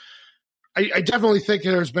 So I definitely think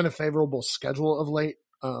there's been a favorable schedule of late.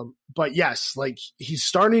 But yes, like he's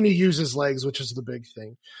starting to use his legs, which is the big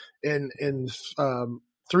thing. In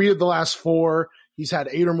 3 of the last 4, he's had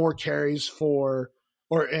 8 or more carries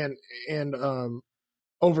and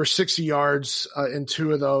over 60 yards in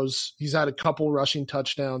 2 of those. He's had a couple rushing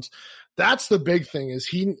touchdowns. That's the big thing is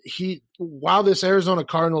he while this Arizona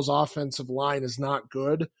Cardinals offensive line is not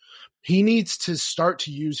good, he needs to start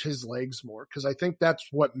to use his legs more, because I think that's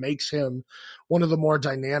what makes him one of the more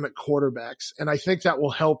dynamic quarterbacks. And I think that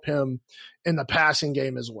will help him in the passing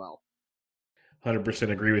game as well.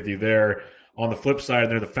 100% agree with you there. On the flip side,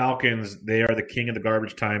 they're the Falcons. They are the king of the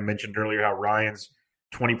garbage time. Mentioned earlier how Ryan's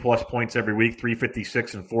 20-plus points every week,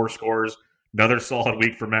 356 and 4 scores. Another solid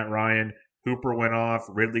week for Matt Ryan. Hooper went off.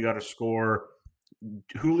 Ridley got a score.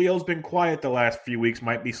 Julio's been quiet the last few weeks,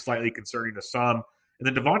 might be slightly concerning to some. And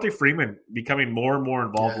then Devontae Freeman becoming more and more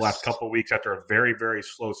involved the last couple of weeks after a very, very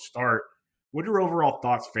slow start. What are your overall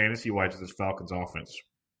thoughts fantasy-wise of this Falcons offense?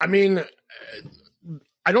 I mean,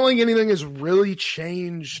 I don't think anything has really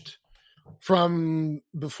changed from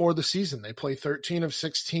before the season. They play 13 of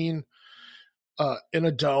 16 in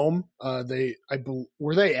a dome.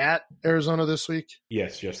 Were they at Arizona this week?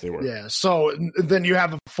 Yes, they were. Yeah. So then you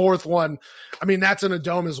have a 4th one. I mean, that's in a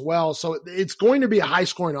dome as well. So it's going to be a high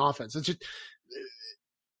scoring offense. It's just,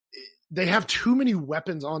 they have too many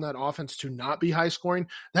weapons on that offense to not be high scoring.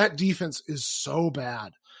 That defense is so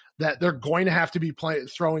bad that they're going to have to be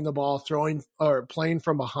throwing the ball, playing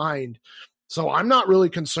from behind. So I'm not really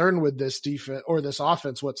concerned with this defense or this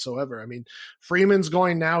offense whatsoever. I mean, Freeman's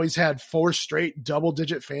going now. He's had 4 straight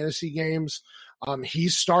double-digit fantasy games.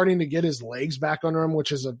 He's starting to get his legs back under him,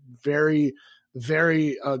 which is a very,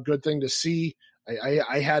 very good thing to see.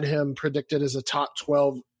 I had him predicted as a top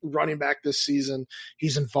 12 running back this season.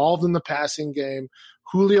 He's involved in the passing game.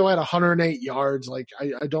 Julio had 108 yards. Like,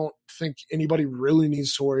 I don't think anybody really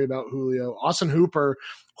needs to worry about Julio. Austin Hooper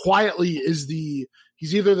quietly is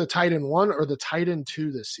he's either the tight end 1 or the tight end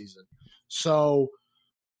 2 this season. So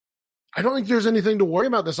I don't think there's anything to worry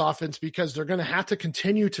about this offense because they're going to have to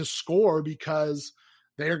continue to score because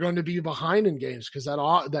they are going to be behind in games because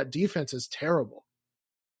that defense is terrible.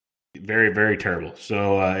 Very, very terrible.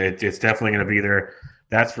 So it's definitely going to be there.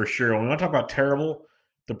 That's for sure. When we want to talk about terrible,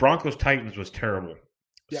 the Broncos-Titans was terrible.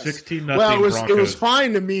 Yes. 16-0 Well, Broncos. It was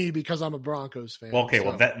fine to me because I'm a Broncos fan. Well, okay,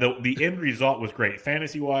 so. The end result was great.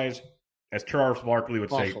 Fantasy-wise, as Charles Barkley would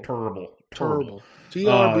say, terrible.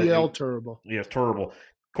 TRBL, terrible. Yes, terrible.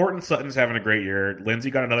 Courtland Sutton's having a great year. Lindsey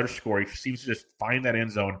got another score. He seems to just find that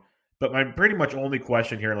end zone. But my pretty much only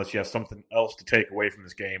question here, unless you have something else to take away from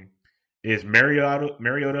this game, is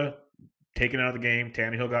Mariota taken out of the game.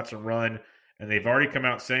 Tannehill got some run, and they've already come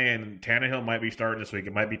out saying Tannehill might be starting this week.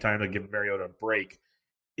 It might be time to give Mariota a break.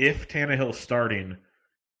 If Tannehill's starting,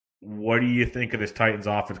 what do you think of this Titans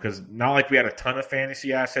offense? Because not like we had a ton of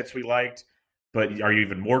fantasy assets we liked, but are you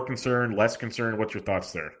even more concerned, less concerned? What's your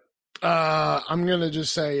thoughts there? I'm going to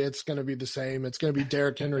just say it's going to be the same. It's going to be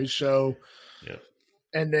Derrick Henry's show. Yeah.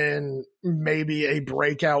 And then maybe a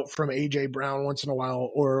breakout from A.J. Brown once in a while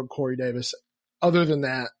or Corey Davis. Other than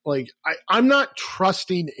that, I'm not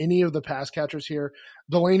trusting any of the pass catchers here.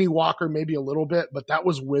 Delaney Walker maybe a little bit, but that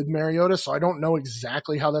was with Mariota, so I don't know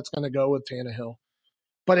exactly how that's going to go with Tannehill.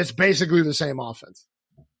 But it's basically the same offense.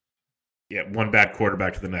 Yeah, one bad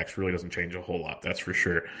quarterback to the next really doesn't change a whole lot, that's for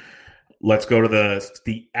sure. Let's go to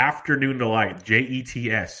the afternoon delight,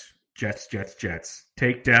 Jets. Jets.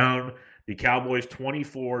 Take down the Cowboys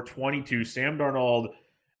 24-22. Sam Darnold,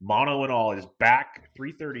 mono and all, is back.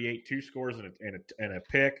 338, 2 scores and a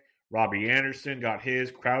pick. Robbie Anderson got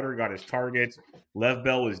his. Crowder got his targets. Lev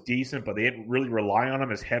Bell was decent, but they didn't really rely on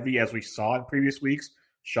him as heavy as we saw in previous weeks.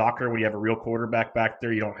 Shocker, when you have a real quarterback back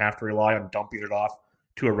there, you don't have to rely on dumping it off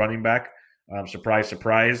to a running back. Surprise,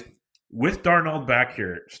 surprise. With Darnold back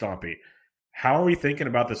here, Stompy, how are we thinking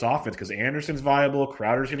about this offense? Because Anderson's viable,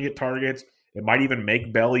 Crowder's going to get targets. It might even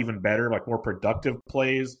make Bell even better, like more productive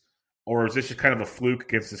plays. Or is this just kind of a fluke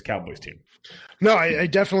against this Cowboys team? No, I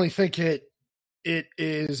definitely think it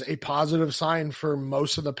is a positive sign for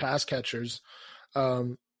most of the pass catchers.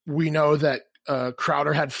 We know that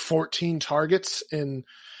Crowder had 14 targets in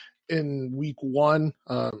week 1.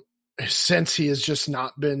 Since he has just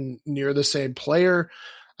not been near the same player.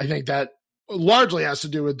 I think that largely has to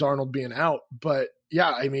do with Darnold being out. But, yeah,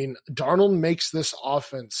 I mean, Darnold makes this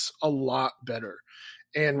offense a lot better.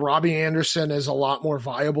 And Robbie Anderson is a lot more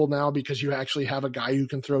viable now because you actually have a guy who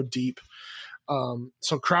can throw deep.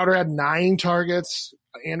 So Crowder had 9 targets.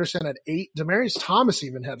 Anderson had 8. Demaryius Thomas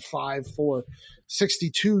even had 5 for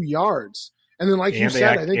 62 yards. And then, like you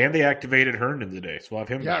said, I think – and they activated Herndon today, so we'll have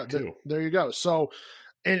him back too. There you go. So –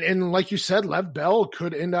 And like you said, Lev Bell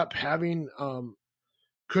could end up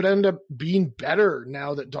being better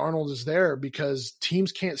now that Darnold is there because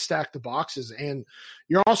teams can't stack the boxes. And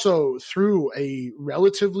you're also through a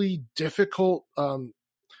relatively difficult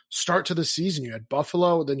start to the season. You had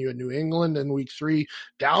Buffalo, then you had New England in week 3.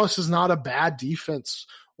 Dallas is not a bad defense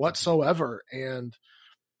whatsoever. And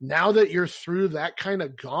now that you're through that kind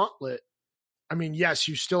of gauntlet, I mean, yes,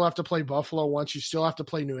 you still have to play Buffalo once. You still have to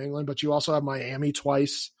play New England, but you also have Miami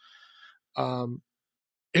twice.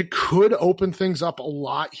 It could open things up a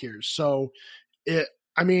lot here. So, there's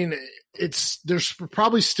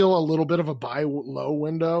probably still a little bit of a buy low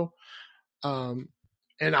window. And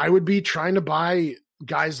I would be trying to buy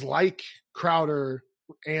guys like Crowder,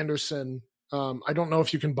 Anderson. I don't know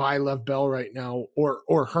if you can buy Lev Bell right now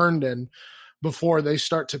or Herndon before they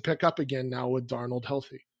start to pick up again now with Darnold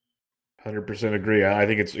healthy. 100% agree. I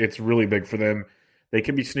think it's really big for them. They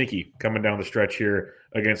can be sneaky coming down the stretch here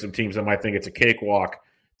against some teams that might think it's a cakewalk.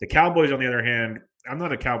 The Cowboys, on the other hand, I'm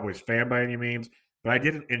not a Cowboys fan by any means, but I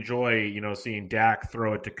did enjoy, seeing Dak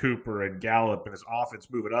throw it to Cooper and Gallup and his offense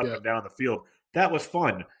move it up and down the field. That was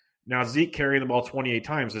fun. Now, Zeke carrying the ball 28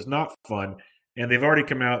 times is not fun, and they've already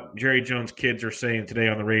come out. Jerry Jones' kids are saying today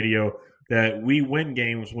on the radio that we win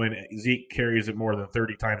games when Zeke carries it more than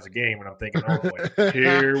 30 times a game. And I'm thinking, oh, boy,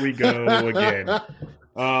 here we go again.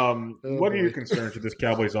 What are your concerns with this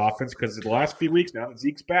Cowboys offense? Because the last few weeks now that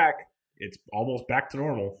Zeke's back, it's almost back to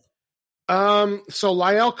normal. So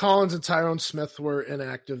La'el Collins and Tyrone Smith were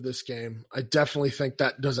inactive this game. I definitely think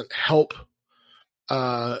that doesn't help.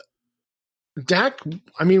 Dak,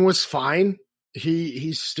 was fine.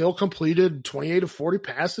 He still completed 28 of 40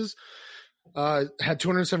 passes. Had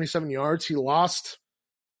 277 yards. He lost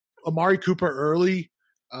Amari Cooper early.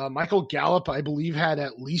 Michael Gallup, I believe, had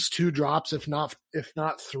at least 2 drops, if not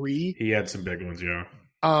 3. He had some big ones, yeah.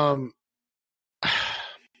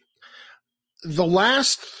 the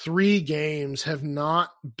last 3 games have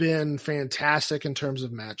not been fantastic in terms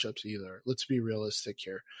of matchups either. Let's be realistic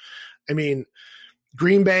here. I mean,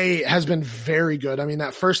 Green Bay has been very good. I mean,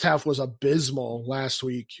 that first half was abysmal last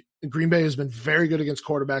week. Green Bay has been very good against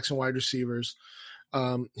quarterbacks and wide receivers.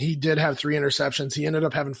 He did have 3 interceptions. He ended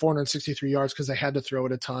up having 463 yards because they had to throw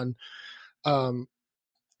it a ton.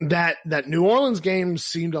 That New Orleans game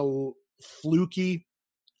seemed fluky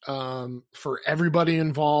for everybody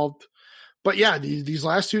involved. But yeah, these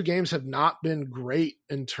last 2 games have not been great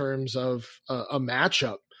in terms of a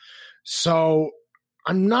matchup. So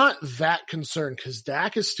I'm not that concerned because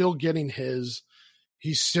Dak is still getting his.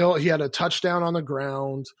 He had a touchdown on the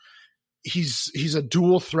ground. He's a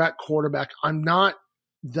dual threat quarterback. I'm not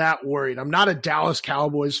that worried. I'm not a Dallas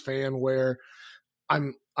Cowboys fan where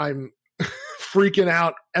I'm freaking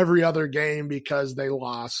out every other game because they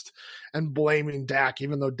lost and blaming Dak,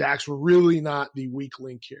 even though Dak's really not the weak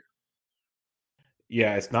link here.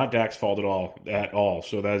 Yeah, it's not Dak's fault at all.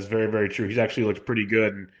 So that is very, very true. He's actually looks pretty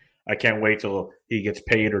good, and I can't wait till he gets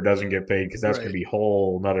paid or doesn't get paid because that's going to be a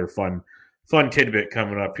whole another fun tidbit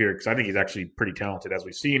coming up here because I think he's actually pretty talented. As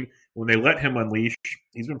we've seen, when they let him unleash,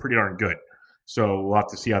 he's been pretty darn good. So we'll have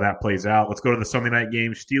to see how that plays out. Let's go to the Sunday night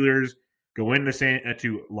game. Steelers go into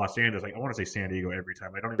to Los Angeles. I want to say San Diego every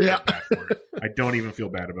time. I don't even feel bad for it. I don't even feel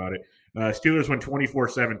bad about it. Steelers win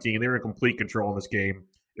 24-17. They were in complete control in this game.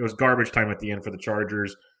 It was garbage time at the end for the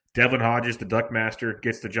Chargers. Devlin Hodges, the Duckmaster,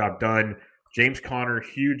 gets the job done. James Conner,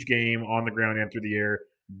 huge game on the ground and through the air.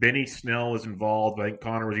 Benny Snell is involved. I think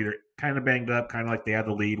Conner was either kind of banged up, kind of like they had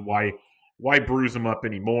the lead. Why bruise him up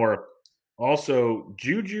anymore? Also,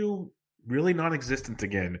 Juju, really non-existent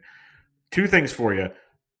again. 2 things for you.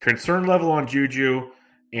 Concern level on Juju,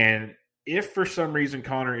 and if for some reason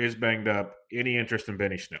Conner is banged up, any interest in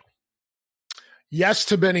Benny Snell? Yes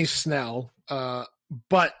to Benny Snell,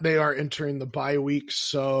 but they are entering the bye week,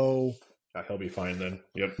 so he'll be fine then.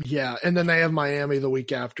 Yep. Yeah, and then they have Miami the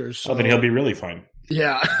week after. So then he'll be really fine.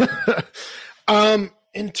 Yeah.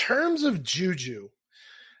 In terms of Juju,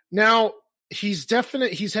 now he's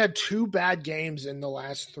had 2 bad games in the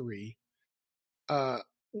last 3.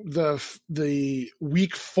 The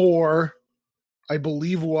week 4, I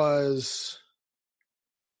believe was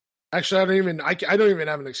actually I don't even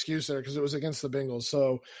have an excuse there because it was against the Bengals.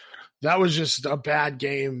 So that was just a bad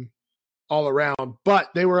game all around. But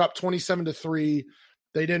they were up 27-3.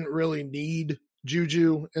 They didn't really need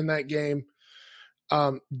Juju in that game.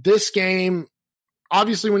 This game,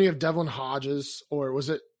 obviously, when you have Devlin Hodges, or is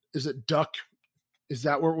it Duck? Is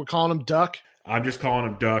that what we're calling him, Duck? I'm just calling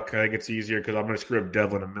him Duck. I think it's easier because I'm going to screw up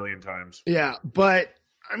Devlin a million times. Yeah, but,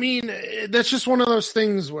 I mean, that's just one of those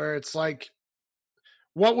things where it's like,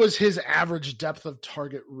 what was his average depth of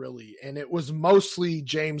target really? And it was mostly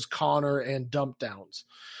James Conner and dump downs.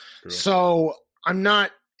 True. So I'm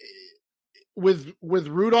not – with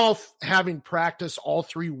Rudolph having practice all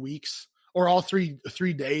 3 weeks or all three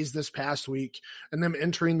days this past week and them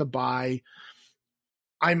entering the bye –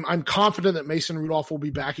 I'm confident that Mason Rudolph will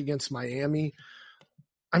be back against Miami.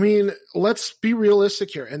 I mean, let's be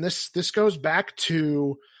realistic here. And this goes back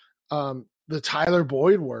to the Tyler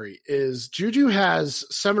Boyd worry is Juju has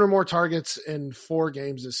 7 or more targets in 4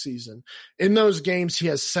 games this season. In those games, he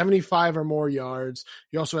has 75 or more yards.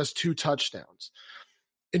 He also has 2 touchdowns.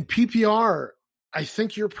 In PPR, I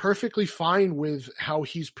think you're perfectly fine with how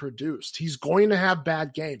he's produced. He's going to have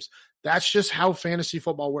bad games. That's just how fantasy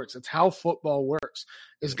football works. It's how football works.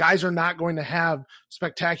 Is guys are not going to have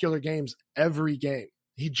spectacular games every game.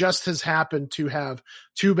 He just has happened to have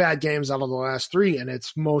 2 bad games out of the last 3, and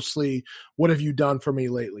it's mostly, what have you done for me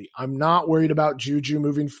lately? I'm not worried about Juju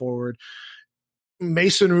moving forward.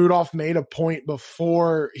 Mason Rudolph made a point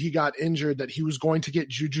before he got injured that he was going to get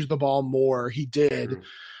Juju the ball more. He did.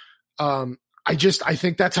 I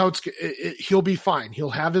think that's how he'll be fine.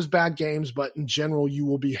 He'll have his bad games, but in general, you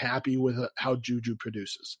will be happy with how Juju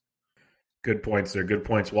produces. Good points there. Good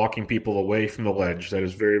points. Walking people away from the ledge. That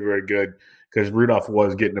is very, very good because Rudolph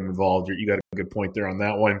was getting them involved. You got a good point there on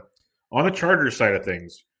that one. On the Chargers side of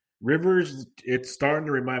things, Rivers, it's starting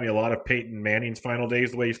to remind me a lot of Peyton Manning's final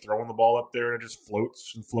days, the way he's throwing the ball up there and it just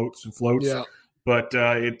floats and floats and floats. Yeah. But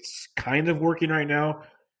it's kind of working right now.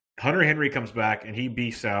 Hunter Henry comes back and he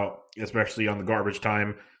beasts out, especially on the garbage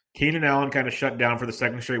time. Keenan Allen kind of shut down for the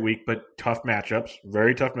 2nd straight week, but tough matchups,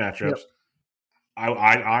 very tough matchups. Yep.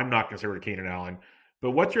 I'm not concerned with Keenan Allen.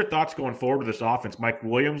 But what's your thoughts going forward with this offense? Mike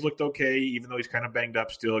Williams looked okay, even though he's kind of banged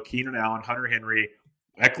up still. Keenan Allen, Hunter Henry,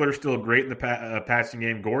 Eckler's still great in the passing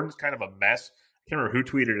game. Gordon's kind of a mess. I can't remember who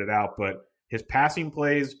tweeted it out, but his passing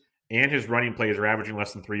plays and his running plays are averaging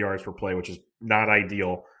less than 3 yards per play, which is not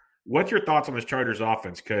ideal. What's your thoughts on this Chargers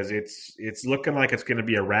offense? Because it's looking like it's going to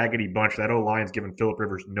be a raggedy bunch. That O-line's giving Phillip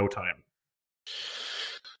Rivers no time.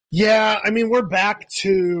 Yeah, I mean we're back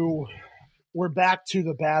to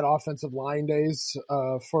the bad offensive line days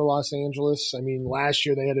for Los Angeles. I mean last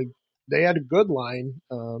year they had a good line,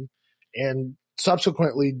 and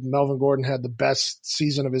subsequently Melvin Gordon had the best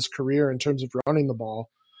season of his career in terms of running the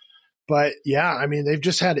ball. But yeah, I mean they've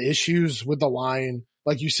just had issues with the line.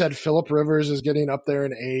 Like you said, Phillip Rivers is getting up there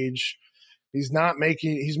in age. He's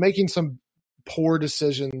making some poor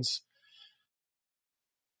decisions.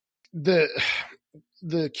 The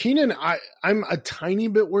Keenan, I'm a tiny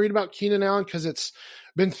bit worried about Keenan Allen because it's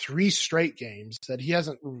been 3 straight games that he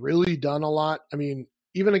hasn't really done a lot. I mean,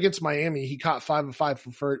 even against Miami, he caught 5 of 5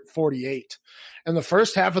 for 48. And the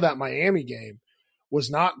first half of that Miami game was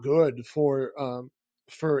not good for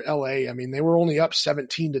LA. I mean, they were only up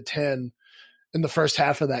 17-10 in the first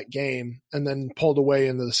half of that game and then pulled away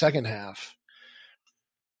into the second half.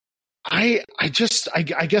 I guess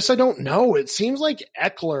I don't know. It seems like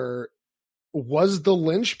Eckler was the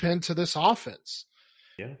linchpin to this offense.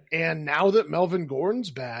 Yeah. And now that Melvin Gordon's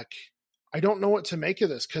back, I don't know what to make of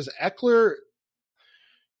this because Eckler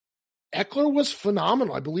was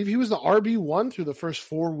phenomenal. I believe he was the RB1 through the first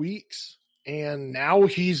 4 weeks. And now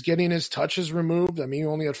he's getting his touches removed. I mean, he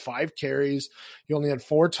only had 5 carries. He only had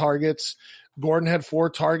 4 targets. Gordon had 4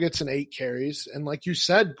 targets and 8 carries. And like you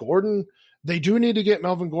said, Gordon, they do need to get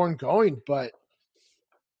Melvin Gordon going, but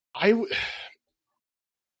I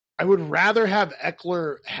would rather have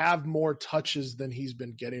Eckler have more touches than he's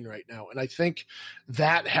been getting right now. And I think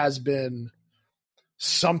that has been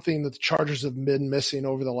something that the Chargers have been missing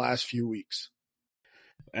over the last few weeks.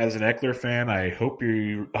 As an Eckler fan, I hope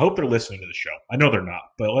they're listening to the show. I know they're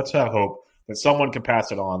not, but let's have hope that someone can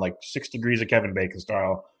pass it on, like 6 degrees of Kevin Bacon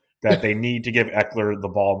style, that they need to give Eckler the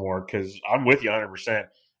ball more, because I'm with you 100%.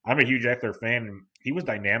 I'm a huge Eckler fan, and he was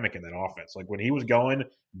dynamic in that offense. Like, when he was going,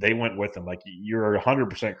 they went with him. Like, you're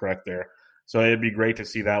 100% correct there. So it'd be great to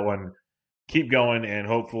see that one keep going and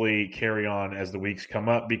hopefully carry on as the weeks come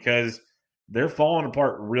up, because they're falling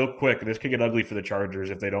apart real quick. This could get ugly for the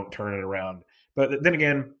Chargers if they don't turn it around. But then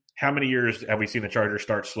again, how many years have we seen the Chargers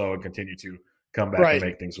start slow and continue to come back and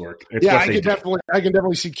make things work? It's I can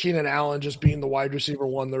definitely see Keenan Allen just being the wide receiver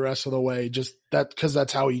 1 the rest of the way, just that because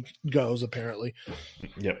that's how he goes apparently.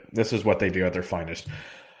 Yep, this is what they do at their finest.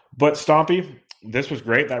 But Stompy, this was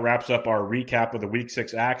great. That wraps up our recap of the Week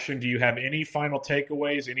 6 action. Do you have any final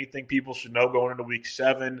takeaways? Anything people should know going into Week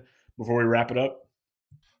 7 before we wrap it up?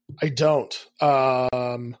 I don't.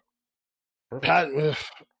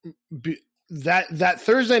 That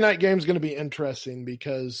Thursday night game is going to be interesting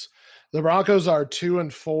because the Broncos are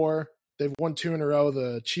 2-4. They've won 2 in a row.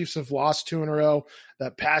 The Chiefs have lost 2 in a row.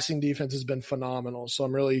 That passing defense has been phenomenal. So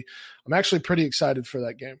I'm actually pretty excited for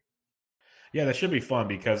that game. Yeah, that should be fun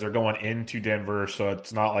because they're going into Denver, so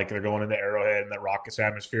it's not like they're going into Arrowhead and that raucous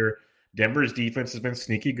atmosphere. Denver's defense has been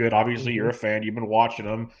sneaky good. Obviously, you're a fan. You've been watching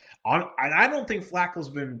them. I don't think Flacco's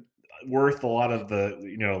been worth a lot of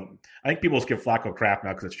the, I think people skip Flacco crap now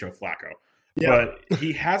because it's Joe Flacco. Yeah. But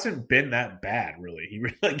he hasn't been that bad, really.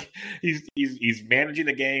 He's managing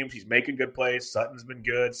the games. He's making good plays. Sutton's been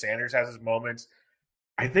good. Sanders has his moments.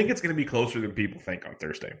 I think it's going to be closer than people think on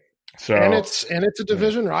Thursday. So and it's a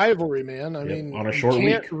division rivalry, man. I mean, on a short week, you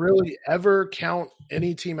can't really ever count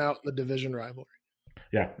any team out in the division rivalry.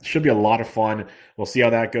 Yeah, it should be a lot of fun. We'll see how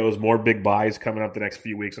that goes. More big buys coming up the next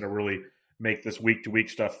few weeks, and it'll really make this week-to-week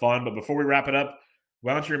stuff fun. But before we wrap it up,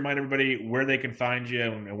 why don't you remind everybody where they can find you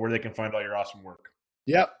and where they can find all your awesome work?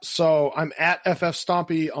 Yep. So I'm at FF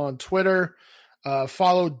Stompy on Twitter.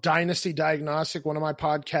 Follow Dynasty Diagnostic, one of my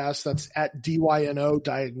podcasts. That's at DYNO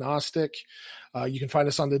Diagnostic. You can find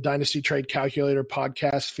us on the Dynasty Trade Calculator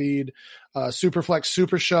podcast feed. Superflex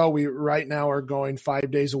Super Show. We right now are going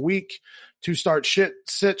 5 days a week. 2 start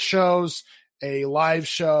sit shows, a live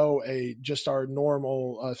show, just our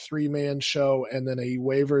normal 3-man show, and then a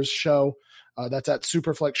waivers show. That's at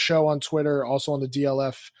Superflex Show on Twitter, also on the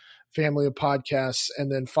DLF family of podcasts.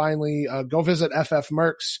 And then finally, go visit FF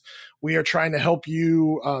Mercs. We are trying to help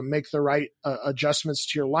you make the right adjustments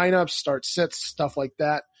to your lineups, start sits, stuff like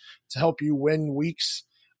that, to help you win weeks.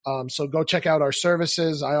 So go check out our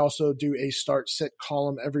services. I also do a start sit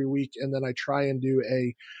column every week, and then I try and do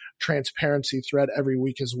a transparency thread every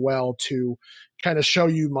week as well to kind of show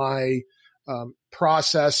you my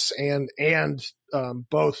process and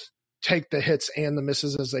both take the hits and the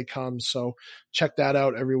misses as they come. So check that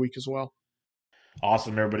out every week as well.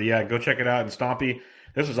 Awesome, everybody. Yeah, go check it out. And Stompy,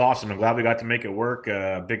 this was awesome. I'm glad we got to make it work.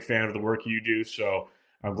 Big fan of the work you do. So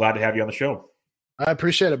I'm glad to have you on the show. I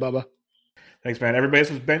appreciate it, Bubba. Thanks, man. Everybody,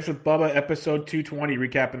 this was Bench with Bubba, episode 220,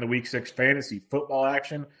 recapping the Week 6 fantasy football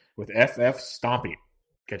action with FF Stompy.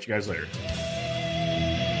 Catch you guys later.